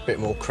bit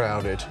more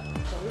crowded.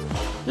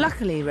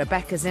 Luckily,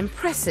 Rebecca's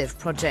impressive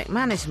project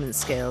management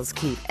skills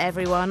keep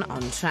everyone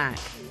on track,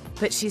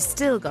 but she's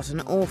still got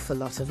an awful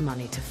lot of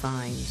money to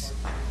find.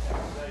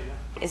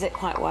 Is it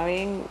quite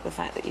worrying, the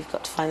fact that you've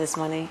got to find this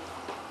money?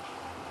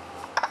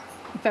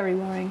 Very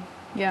worrying.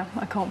 Yeah,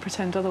 I can't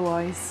pretend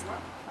otherwise.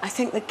 I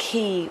think the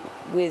key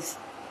with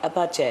a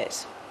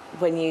budget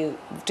when you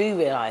do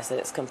realise that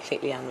it's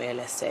completely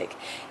unrealistic,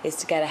 is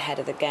to get ahead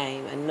of the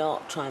game and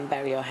not try and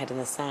bury your head in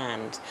the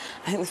sand.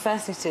 I think the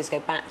first thing to do is go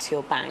back to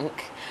your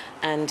bank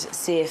and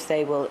see if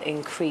they will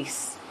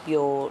increase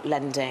your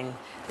lending.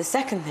 The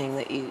second thing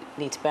that you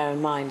need to bear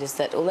in mind is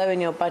that although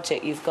in your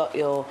budget you've got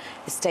your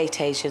estate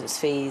agent's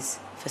fees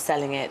for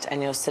selling it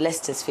and your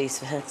solicitor's fees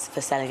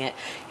for selling it,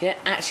 you don't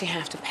actually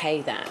have to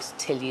pay that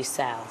till you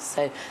sell.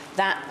 So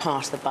that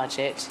part of the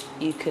budget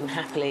you can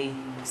happily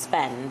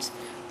spend,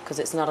 because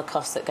it's not a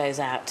cost that goes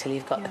out till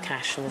you've got the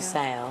cash from the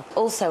sale.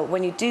 Also,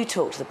 when you do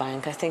talk to the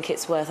bank, I think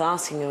it's worth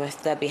asking them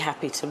if they'd be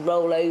happy to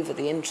roll over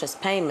the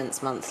interest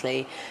payments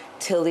monthly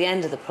till the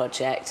end of the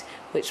project,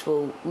 which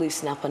will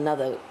loosen up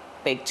another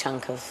big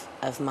chunk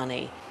of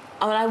money.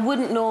 I mean, I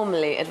wouldn't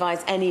normally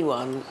advise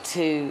anyone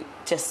to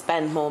just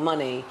spend more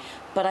money,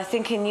 but I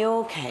think in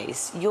your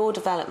case, your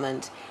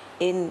development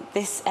in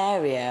this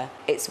area,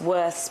 it's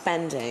worth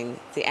spending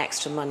the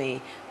extra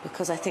money,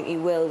 because I think you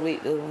will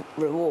reap the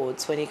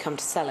rewards when you come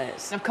to sell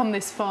it. I've come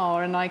this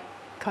far and I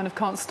kind of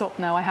can't stop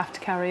now. I have to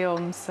carry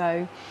on,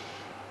 so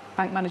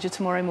bank manager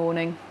tomorrow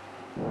morning.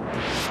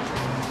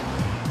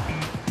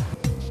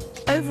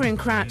 Over in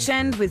Crouch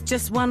End, with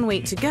just 1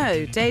 week to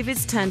go,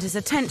 David's turned his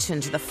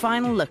attention to the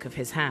final look of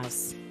his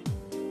house.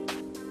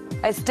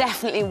 It's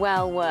definitely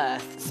well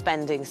worth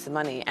spending some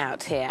money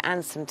out here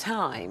and some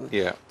time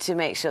to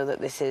make sure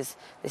that this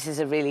is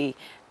a really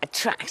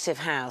attractive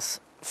house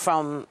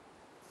from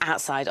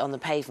outside on the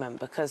pavement,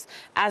 because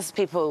as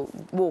people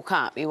walk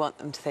up, you want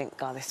them to think,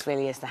 God, this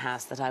really is the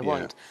house that I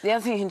want. The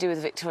other thing you can do with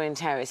the Victorian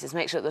terrace is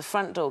make sure that the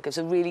front door gives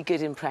a really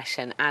good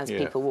impression as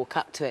people walk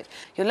up to it.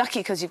 You're lucky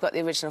because you've got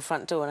the original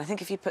front door, and I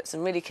think if you put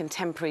some really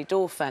contemporary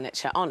door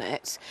furniture on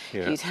it,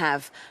 you'd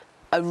have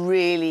a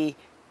really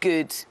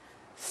good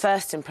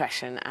first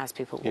impression as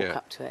people walk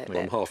up to it. Well,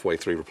 I'm halfway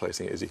through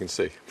replacing it, as you can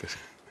see.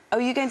 Oh,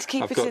 are you going to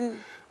keep it in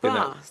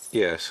brass?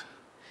 Yes.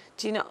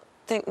 Do you not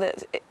think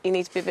that you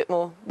need to be a bit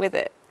more with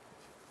it?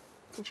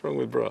 What's wrong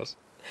with brass?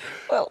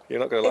 Well, you're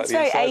not going to like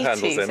the inside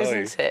handles then, are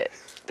you? Isn't it?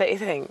 Don't you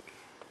think?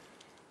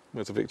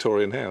 Well, it's a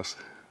Victorian house.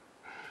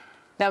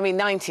 No, I mean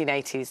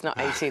 1980s, not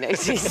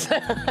 1880s.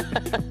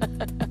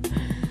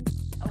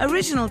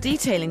 Original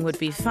detailing would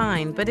be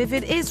fine, but if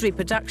it is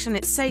reproduction,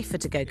 it's safer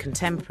to go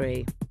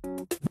contemporary.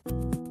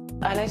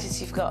 I noticed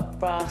you've got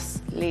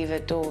brass lever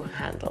door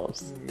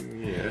handles.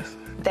 Yes.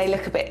 They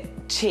look a bit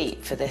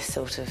cheap for this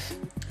sort of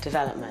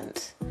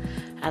development.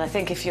 And I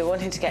think if you're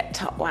wanting to get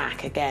top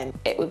whack again,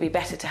 it would be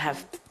better to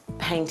have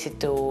painted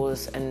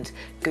doors and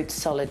good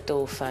solid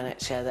door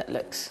furniture that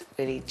looks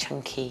really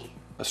chunky.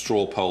 A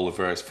straw poll of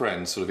various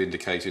friends sort of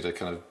indicated a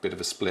kind of bit of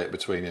a split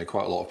between,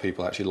 quite a lot of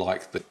people actually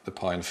like the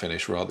pine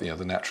finish, rather,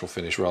 the natural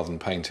finish rather than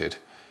painted.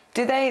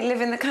 Do they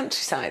live in the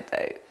countryside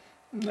though?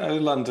 No,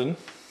 London.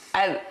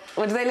 And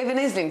do they live in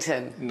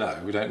Islington? No,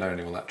 we don't know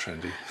anyone that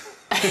trendy.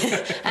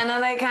 And are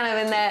they kind of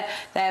in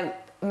their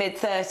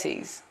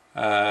mid-30s?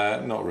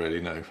 Not really,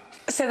 no.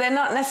 So they're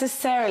not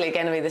necessarily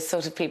going to be the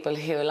sort of people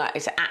who are likely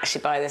to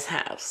actually buy this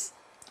house?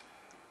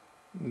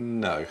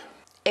 No.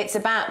 It's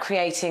about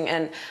creating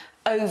an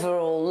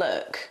overall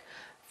look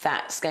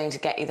that's going to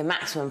get you the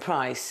maximum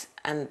price,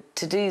 and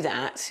to do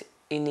that,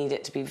 you need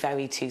it to be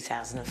very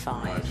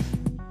 2005. Right.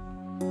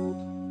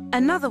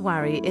 Another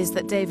worry is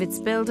that David's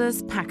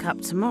builders pack up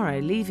tomorrow,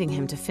 leaving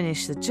him to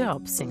finish the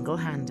job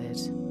single-handed.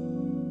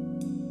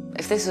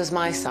 If this was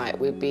my site,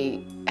 we'd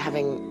be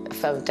having a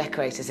firm of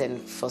decorators in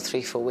for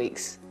 3-4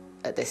 weeks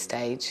at this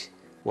stage.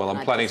 Well,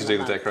 I'm planning to do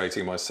the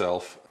decorating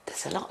myself.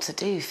 There's a lot to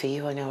do for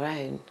you on your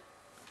own.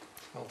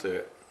 I'll do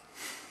it.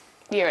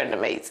 You're an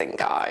amazing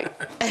guy.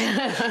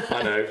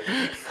 I know.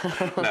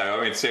 No,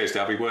 I mean, seriously,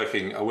 I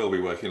will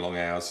be working long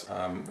hours.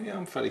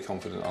 I'm fairly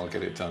confident I'll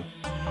get it done.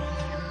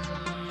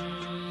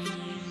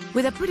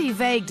 With a pretty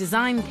vague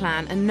design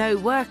plan and no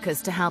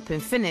workers to help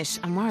him finish,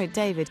 I'm worried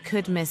David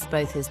could miss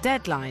both his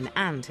deadline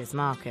and his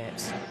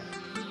market.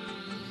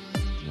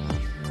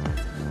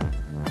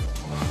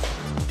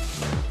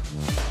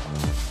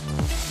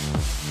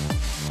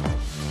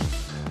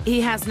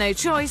 He has no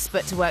choice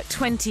but to work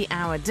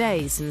 20-hour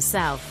days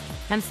himself.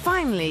 And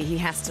finally, he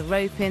has to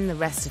rope in the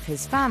rest of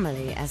his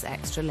family as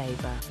extra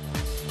labour.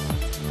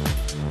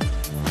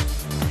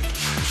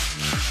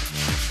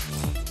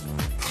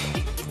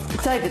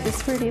 David,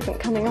 this really isn't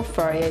coming off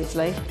very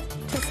easily.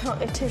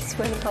 It is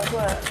really hard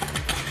work.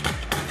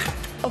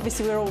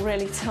 Obviously, we're all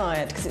really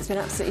tired because it's been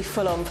absolutely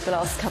full on for the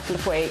last couple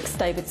of weeks.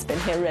 David's been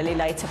here really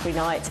late every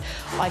night.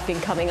 I've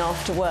been coming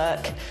after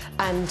work,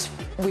 and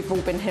we've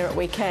all been here at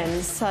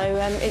weekends. So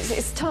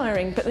it's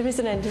tiring, but there is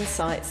an end in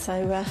sight.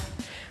 So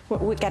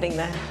we're getting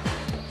there.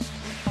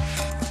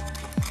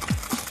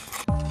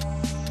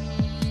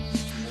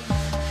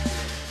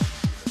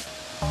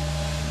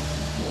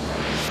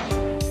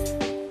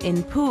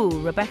 In Poole,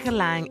 Rebecca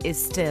Lang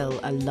is still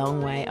a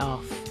long way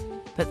off.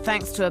 But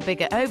thanks to a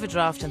bigger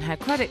overdraft on her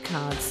credit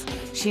cards,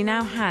 she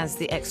now has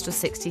the extra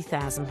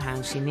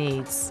 £60,000 she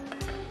needs.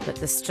 But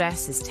the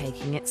stress is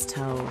taking its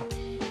toll.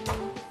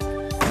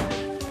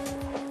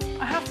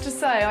 I have to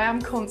say, I am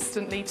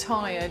constantly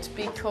tired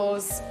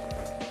because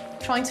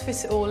Trying to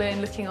fit it all in,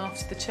 looking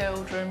after the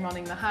children,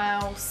 running the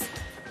house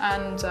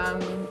and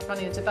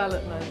running a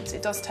development,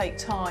 it does take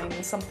time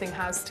and something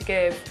has to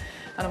give,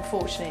 and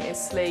unfortunately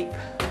it's sleep.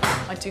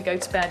 I do go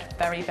to bed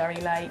very, very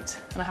late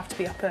and I have to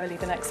be up early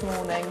the next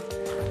morning.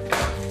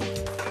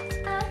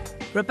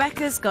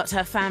 Rebecca's got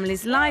her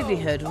family's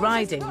livelihood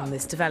riding on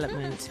this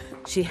development.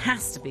 She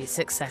has to be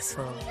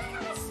successful.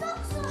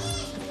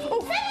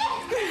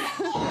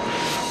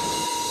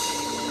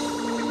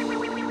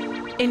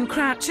 In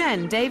Crouch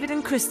End, David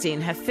and Christine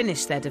have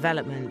finished their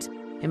development,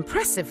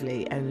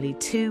 impressively only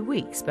 2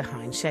 weeks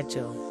behind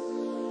schedule.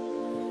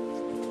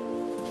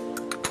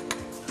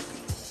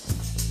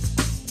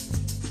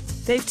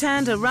 They've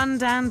turned a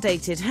run-down,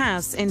 dated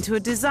house into a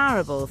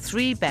desirable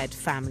 3-bed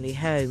family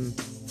home.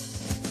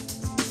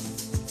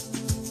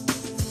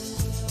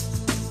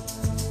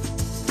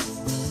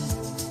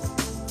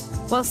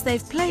 Whilst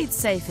they've played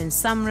safe in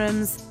some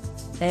rooms,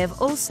 they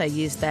have also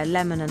used their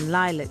lemon and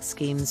lilac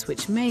schemes,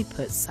 which may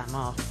put some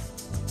off.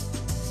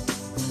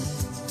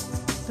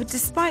 But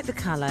despite the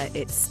colour,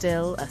 it's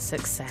still a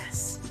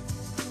success.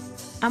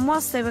 And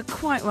whilst they were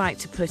quite right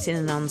to put in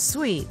an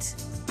ensuite,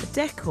 the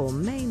decor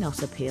may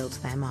not appeal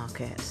to their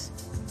market.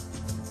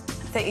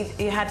 I think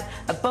you had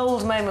a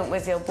bold moment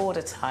with your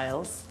border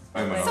tiles.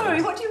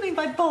 Sorry, what do you mean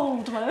by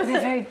bold? They're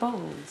very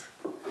bold.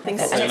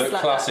 They look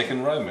classic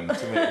and Roman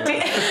to me.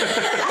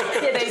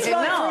 Yeah, they do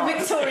not. For a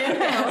Victorian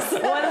house.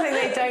 One thing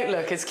they don't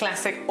look is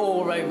classic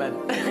or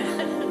Roman.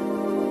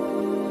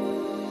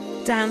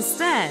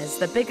 Downstairs,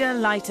 the bigger,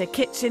 lighter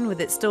kitchen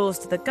with its doors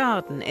to the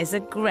garden is a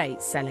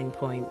great selling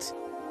point.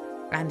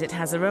 And it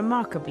has a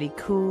remarkably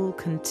cool,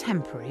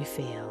 contemporary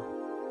feel.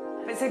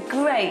 It's a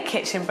great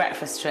kitchen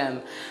breakfast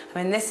room.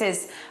 I mean, this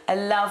is a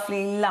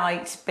lovely,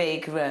 light,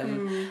 big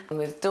room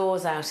with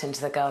doors out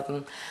into the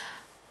garden.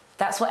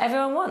 That's what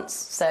everyone wants,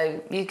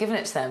 so you've given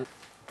it to them.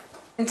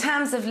 In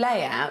terms of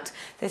layout,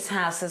 this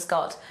house has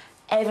got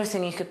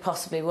everything you could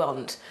possibly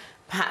want,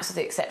 perhaps with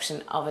the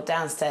exception of a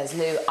downstairs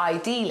loo,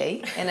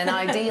 ideally, in an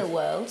ideal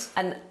world.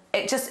 And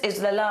it just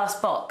is the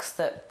last box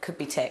that could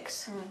be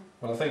ticked.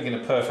 Well, I think in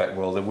a perfect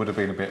world there would have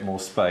been a bit more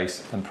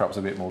space and perhaps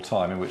a bit more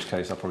time, in which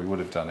case I probably would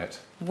have done it.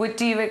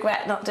 Do you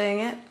regret not doing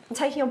it?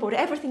 Taking on board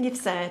everything you've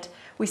said,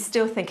 we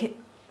still think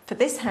for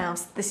this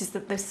house, this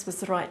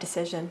was the right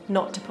decision,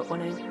 not to put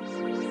one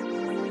in.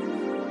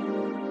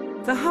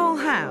 The whole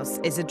house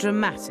is a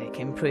dramatic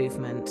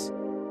improvement,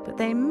 but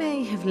they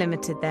may have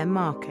limited their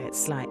market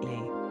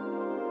slightly.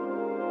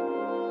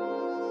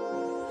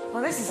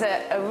 Well, this is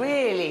a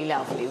really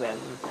lovely room,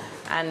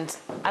 and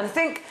I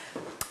think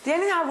the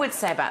only thing I would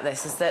say about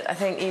this is that I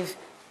think you've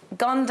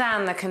gone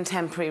down the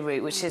contemporary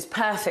route, which is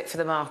perfect for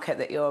the market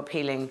that you're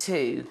appealing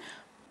to.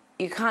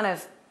 You kind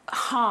of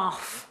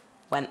half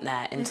went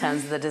there in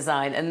terms of the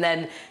design and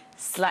then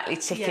slightly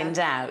chickened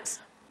out.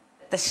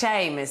 The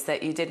shame is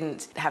that you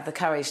didn't have the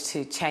courage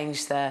to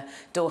change the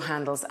door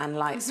handles and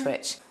light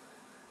switch.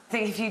 I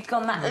think if you'd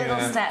gone that little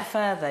step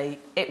further,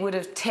 it would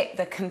have ticked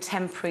the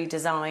contemporary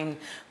design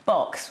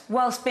box,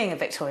 whilst being a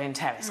Victorian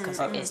terrace, because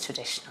it is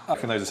traditional. I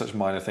reckon those are such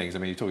minor things. I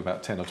mean, you're talking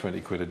about 10 or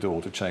 20 quid a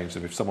door to change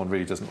them. If someone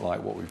really doesn't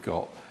like what we've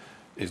got,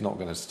 it's not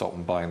going to stop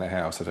them buying their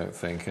house, I don't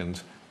think, and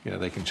you know,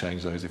 they can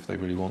change those if they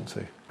really want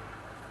to.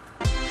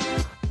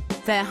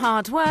 Their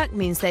hard work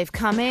means they've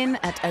come in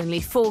at only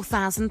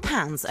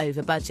 £4,000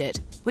 over budget,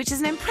 which is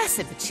an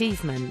impressive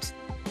achievement.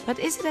 But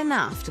is it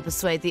enough to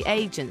persuade the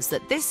agents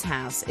that this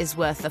house is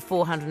worth the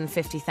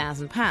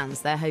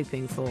 £450,000 they're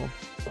hoping for?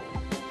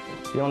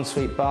 The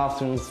ensuite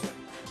bathrooms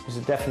is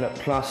a definite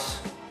plus.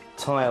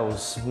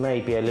 Tiles may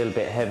be a little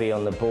bit heavy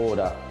on the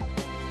border.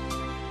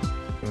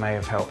 It may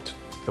have helped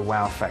the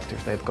wow factor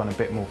if they'd gone a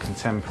bit more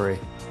contemporary.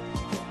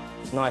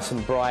 Nice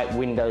and bright,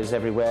 windows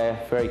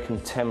everywhere, very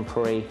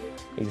contemporary.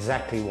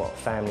 Exactly what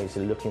families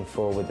are looking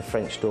for, with the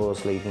French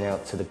doors leading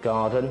out to the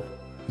garden.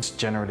 Just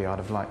generally, I'd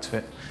have liked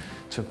it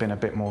to have been a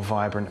bit more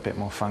vibrant, a bit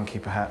more funky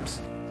perhaps.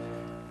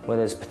 Well,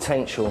 there's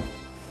potential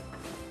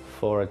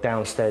for a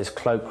downstairs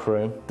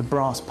cloakroom. The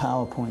brass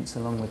power points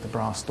along with the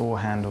brass door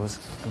handles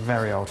are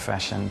very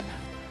old-fashioned.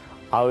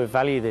 I would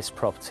value this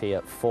property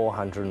at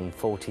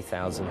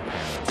 £440,000.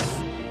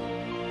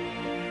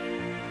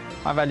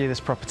 I value this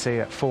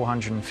property at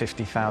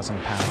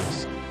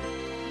 £450,000.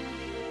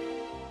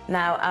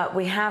 Now,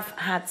 we have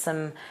had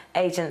some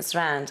agents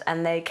round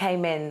and they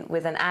came in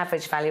with an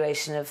average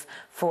valuation of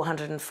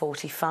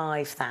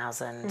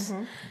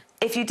 £445,000.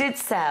 If you did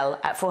sell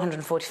at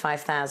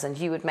 £445,000,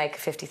 you would make a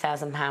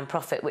 £50,000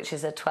 profit, which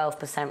is a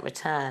 12%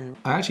 return.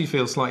 I actually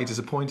feel slightly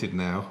disappointed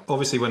now.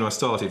 Obviously, when I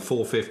started,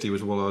 450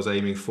 was what I was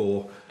aiming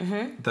for.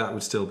 That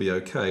would still be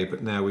okay,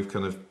 but now we've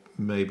kind of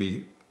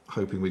maybe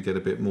hoping we'd get a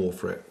bit more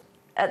for it.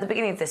 At the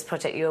beginning of this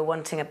project, you were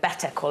wanting a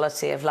better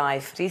quality of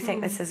life. Do you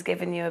think this has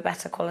given you a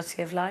better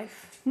quality of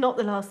life? Not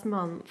the last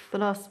month. The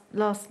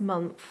last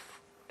month,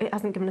 it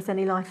hasn't given us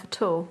any life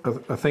at all.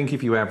 I think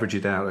if you average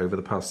it out over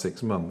the past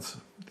 6 months,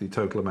 the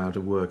total amount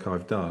of work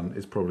I've done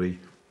is probably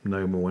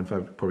no more, in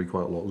fact, probably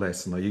quite a lot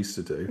less than I used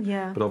to do.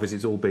 Yeah. But obviously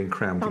it's all been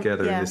crammed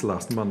together in this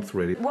last month,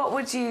 really. What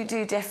would you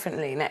do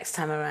differently next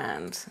time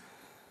around?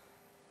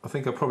 I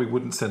think I probably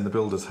wouldn't send the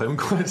builders home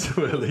quite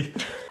so early.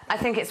 I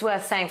think it's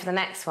worth saying for the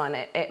next one,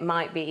 it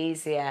might be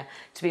easier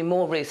to be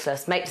more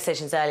ruthless, make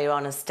decisions earlier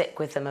on and stick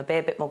with them, and be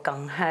a bit more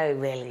gung-ho,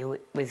 really,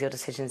 with your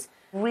decisions.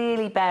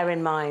 Really bear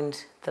in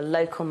mind the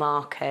local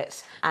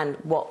market and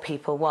what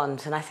people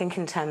want. And I think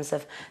in terms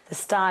of the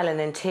style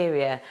and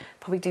interior,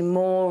 probably do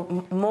more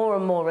and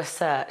more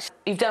research.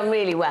 You've done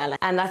really well,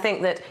 and I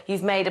think that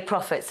you've made a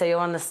profit, so you're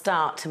on the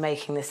start to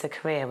making this a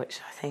career, which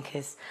I think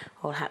is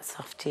all hats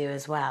off to you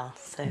as well.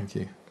 So. Thank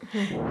you.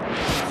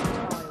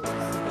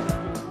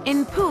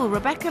 In Poole,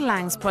 Rebecca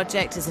Lang's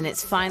project is in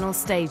its final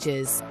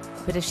stages,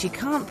 but if she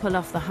can't pull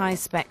off the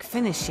high-spec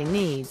finish she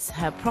needs,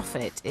 her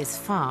profit is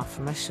far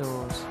from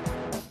assured.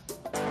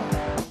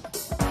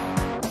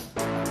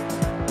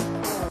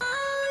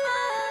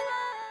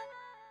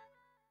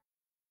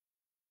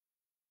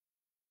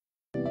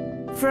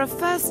 For a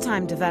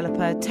first-time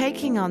developer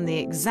taking on the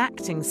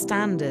exacting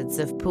standards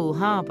of Poole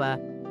Harbour,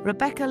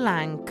 Rebecca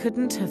Lang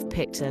couldn't have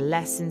picked a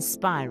less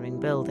inspiring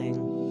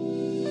building.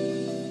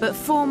 But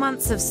 4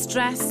 months of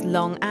stress,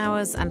 long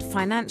hours and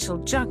financial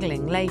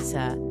juggling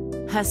later,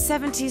 her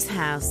 70s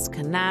house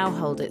can now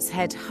hold its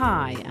head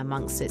high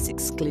amongst its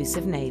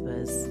exclusive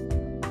neighbours.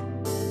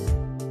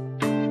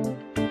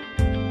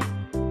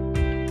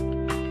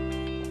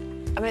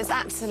 I mean, it's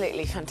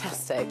absolutely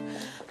fantastic.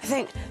 I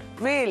think,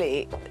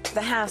 really,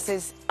 the house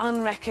is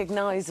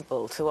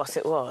unrecognisable to what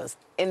it was.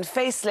 In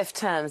facelift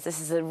terms, this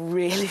is a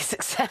really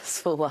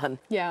successful one.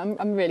 Yeah,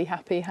 I'm really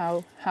happy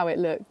how it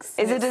looks.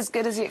 Is it as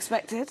good as you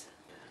expected?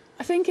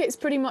 I think it's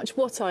pretty much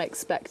what I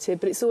expected,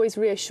 but it's always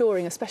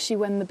reassuring, especially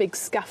when the big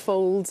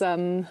scaffold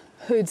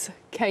hood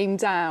came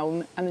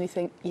down, and then you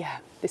think, yeah,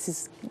 this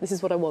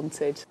is what I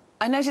wanted.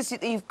 I noticed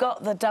that you've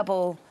got the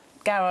double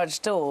garage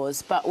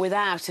doors, but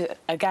without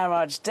a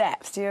garage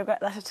depth. Do you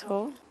regret that at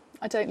all?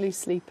 I don't lose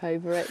sleep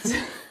over it.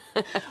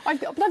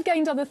 I've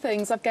gained other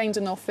things. I've gained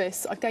an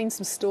office, I've gained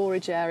some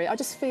storage area. I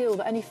just feel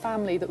that any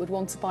family that would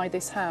want to buy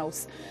this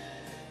house,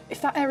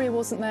 if that area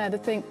wasn't there,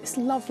 they'd think, it's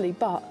lovely,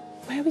 but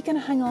where are we going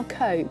to hang our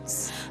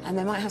coats? And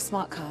they might have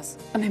smart cars.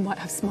 And they might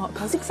have smart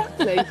cars,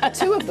 exactly.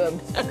 2 of them.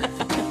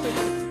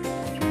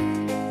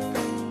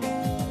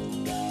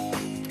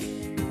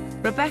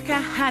 Rebecca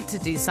had to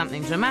do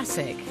something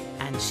dramatic,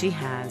 and she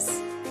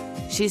has.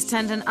 She's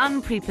turned an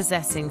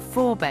unprepossessing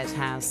 4-bed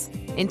house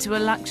into a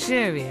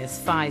luxurious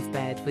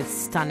 5-bed with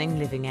stunning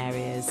living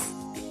areas.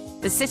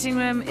 The sitting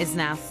room is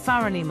now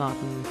thoroughly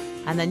modern,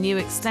 and the new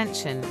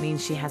extension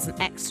means she has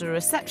an extra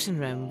reception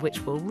room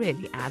which will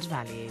really add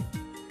value.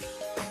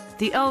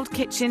 The old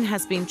kitchen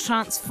has been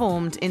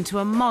transformed into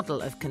a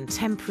model of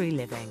contemporary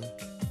living.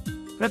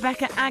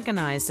 Rebecca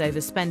agonised over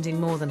spending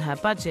more than her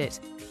budget,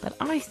 but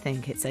I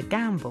think it's a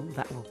gamble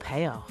that will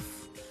pay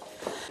off.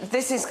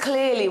 This is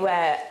clearly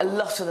where a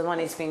lot of the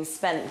money's been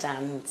spent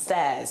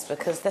downstairs,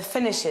 because the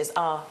finishes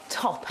are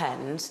top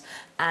end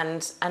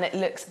and it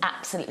looks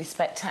absolutely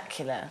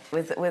spectacular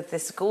with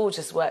this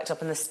gorgeous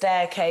worktop and the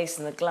staircase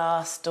and the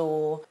glass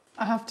door.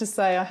 I have to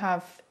say I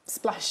have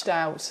splashed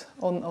out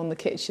on the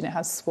kitchen. It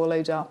has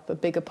swallowed up a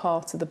bigger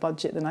part of the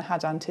budget than I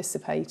had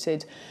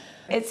anticipated.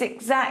 It's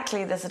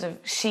exactly the sort of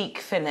chic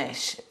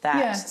finish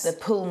that the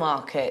Poole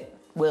market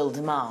will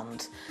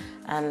demand,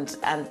 and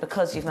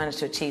because you've managed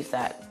to achieve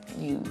that,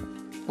 you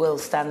will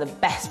stand the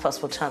best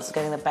possible chance of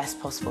getting the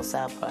best possible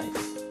sale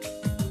price.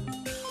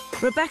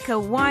 Rebecca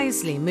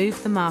wisely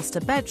moved the master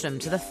bedroom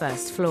to the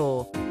first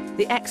floor.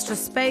 The extra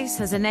space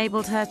has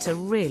enabled her to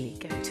really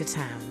go to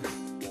town.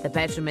 The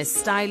bedroom is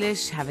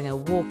stylish, having a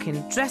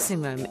walk-in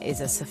dressing room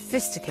is a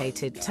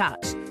sophisticated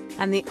touch,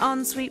 and the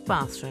ensuite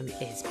bathroom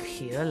is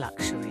pure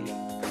luxury.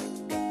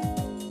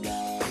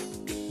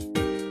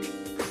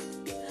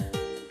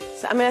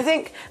 So, I mean, I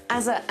think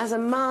as a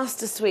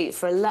master suite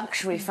for a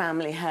luxury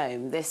family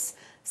home, this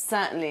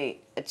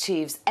certainly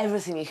achieves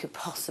everything you could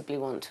possibly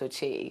want to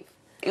achieve.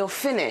 Your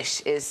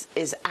finish is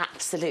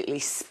absolutely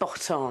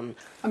spot on.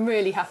 I'm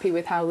really happy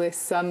with how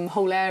this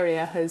whole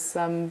area has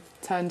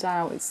turned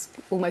out. It's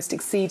almost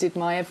exceeded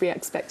my every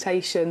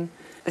expectation.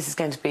 This is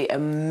going to be a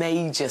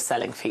major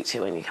selling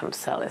feature when you come to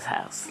sell this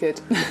house.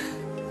 Good.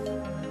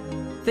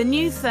 The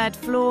new 3rd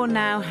floor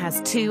now has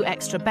 2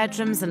 extra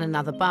bedrooms and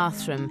another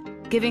bathroom,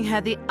 giving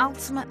her the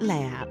ultimate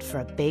layout for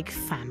a big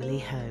family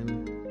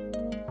home.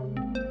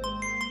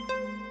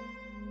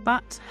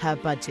 But her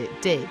budget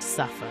did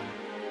suffer.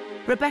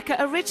 Rebecca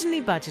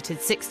originally budgeted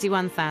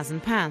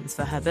 £61,000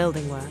 for her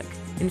building work.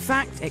 In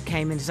fact, it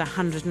came in at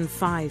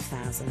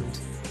 £105,000.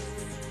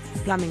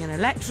 Plumbing and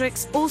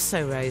electrics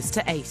also rose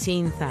to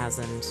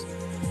 £18,000.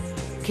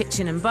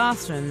 Kitchen and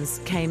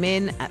bathrooms came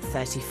in at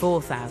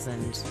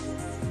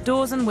 £34,000.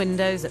 Doors and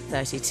windows at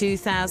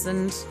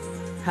 £32,000.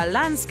 Her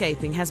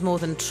landscaping has more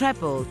than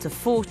trebled to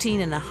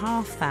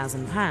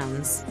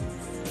 £14,500.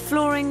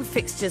 Flooring,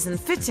 fixtures and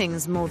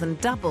fittings more than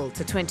doubled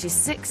to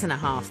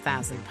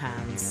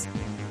 £26,500.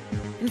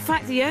 In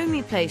fact, the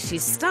only place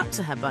she's stuck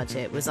to her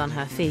budget was on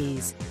her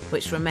fees,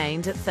 which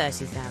remained at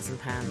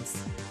 £30,000.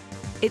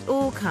 It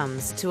all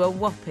comes to a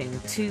whopping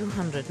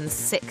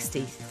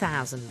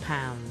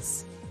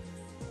 £260,000.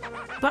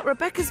 But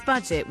Rebecca's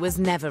budget was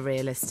never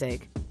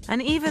realistic.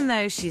 And even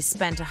though she's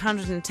spent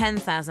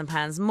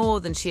 £110,000 more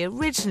than she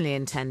originally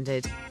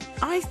intended,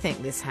 I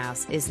think this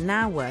house is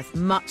now worth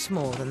much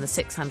more than the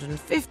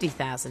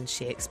 $650,000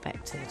 she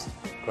expected.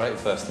 Great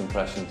first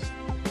impressions.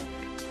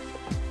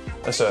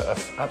 That's an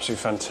absolutely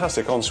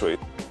fantastic ensuite.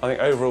 I think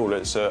overall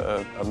it's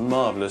a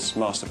marvellous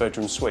master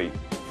bedroom suite.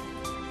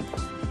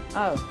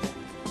 Oh,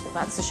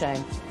 that's a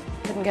shame.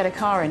 Couldn't get a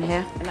car in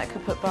here, and that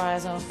could put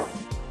buyers off.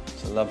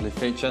 It's a lovely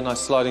feature.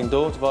 Nice sliding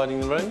door dividing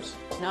the rooms.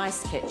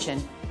 Nice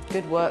kitchen,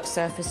 good work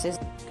surfaces,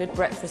 good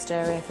breakfast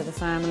area for the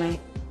family.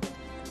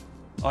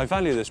 I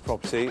value this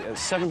property at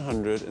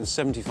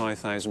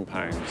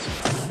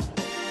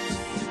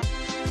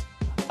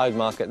 £775,000. I'd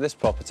market this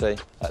property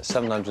at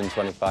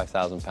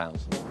 £725,000.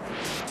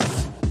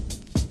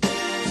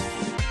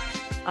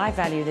 I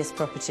value this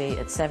property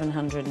at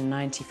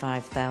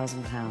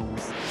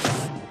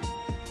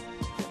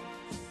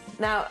 £795,000.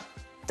 Now,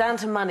 down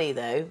to money,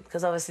 though,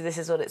 because obviously this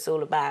is what it's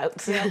all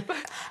about. Yeah.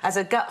 As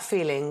a gut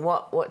feeling,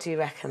 what do you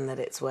reckon that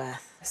it's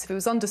worth? So if it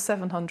was under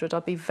 700,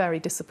 I'd be very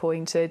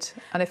disappointed.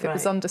 And if it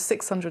was under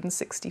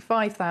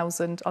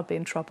 665,000, I'd be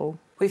in trouble.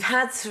 We've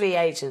had 3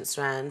 agents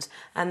round,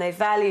 and they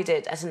valued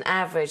it at an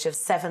average of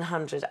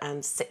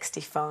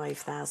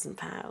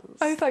 £765,000.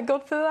 Oh, thank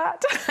God for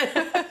that.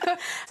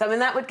 So, I mean,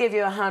 that would give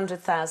you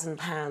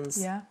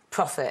 £100,000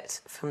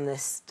 profit from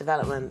this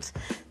development.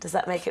 Does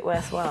that make it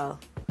worthwhile?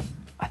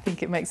 I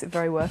think it makes it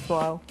very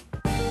worthwhile.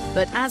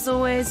 But as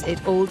always,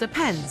 it all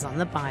depends on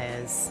the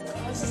buyers.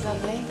 This is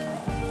lovely.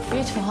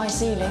 Beautiful high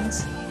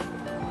ceilings.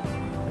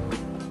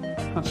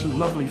 That's a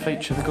lovely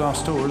feature, the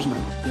glass door, isn't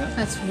it? Yeah.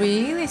 That's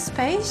really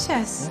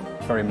spacious.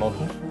 Yeah. Very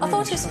modern. I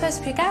thought it was supposed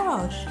to be a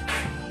garage.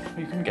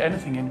 You couldn't get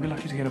anything in. We're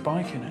lucky to get a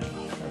bike in it.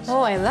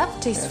 Oh, I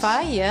loved his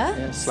fire.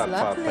 Yeah, slab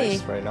lovely.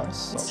 fireplace, very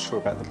nice. Not sure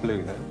about the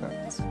blue though.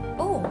 But...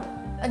 Oh,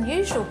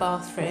 unusual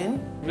bathroom.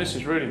 This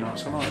is really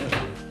nice. I like it.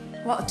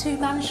 What, a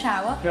 2-man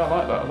shower? Yeah, I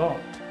like that a lot.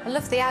 I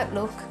love the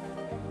outlook.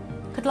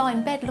 Could lie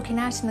in bed looking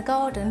out in the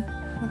garden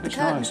with the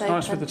curtains open.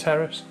 Nice with the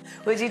terrace.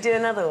 Would you do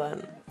another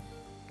one?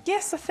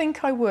 Yes, I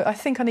think I would. I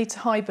think I need to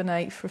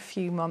hibernate for a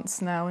few months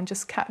now and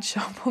just catch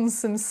up on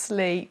some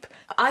sleep.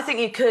 I think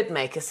you could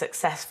make a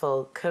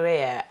successful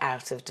career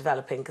out of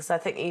developing, because I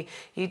think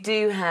you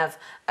do have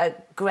a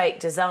great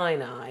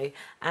design eye,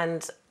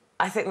 and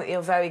I think that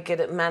you're very good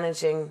at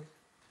managing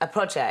a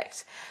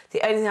project.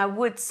 The only thing I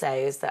would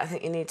say is that I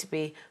think you need to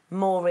be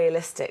more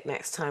realistic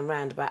next time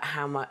round about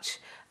how much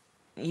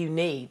you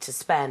need to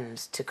spend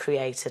to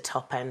create a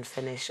top-end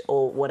finish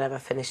or whatever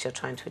finish you're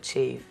trying to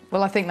achieve.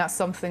 Well, I think that's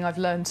something I've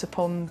learned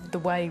upon the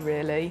way,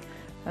 really,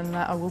 and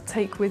that I will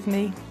take with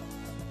me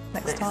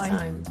next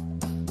time.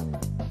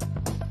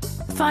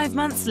 5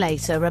 months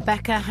later,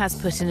 Rebecca has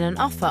put in an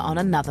offer on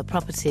another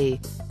property,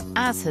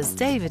 as has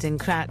David in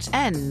Crouch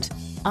End,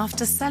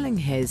 after selling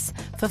his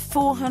for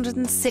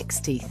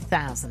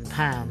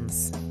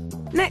 £460,000.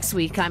 Next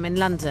week, I'm in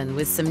London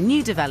with some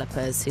new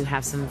developers who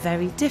have some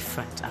very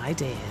different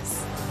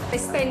ideas. I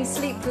spend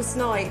sleepless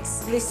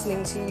nights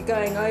listening to you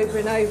going over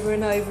and over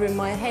and over in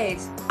my head.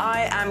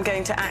 I am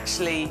going to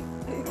actually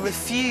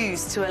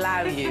refuse to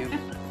allow you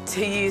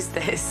to use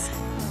this.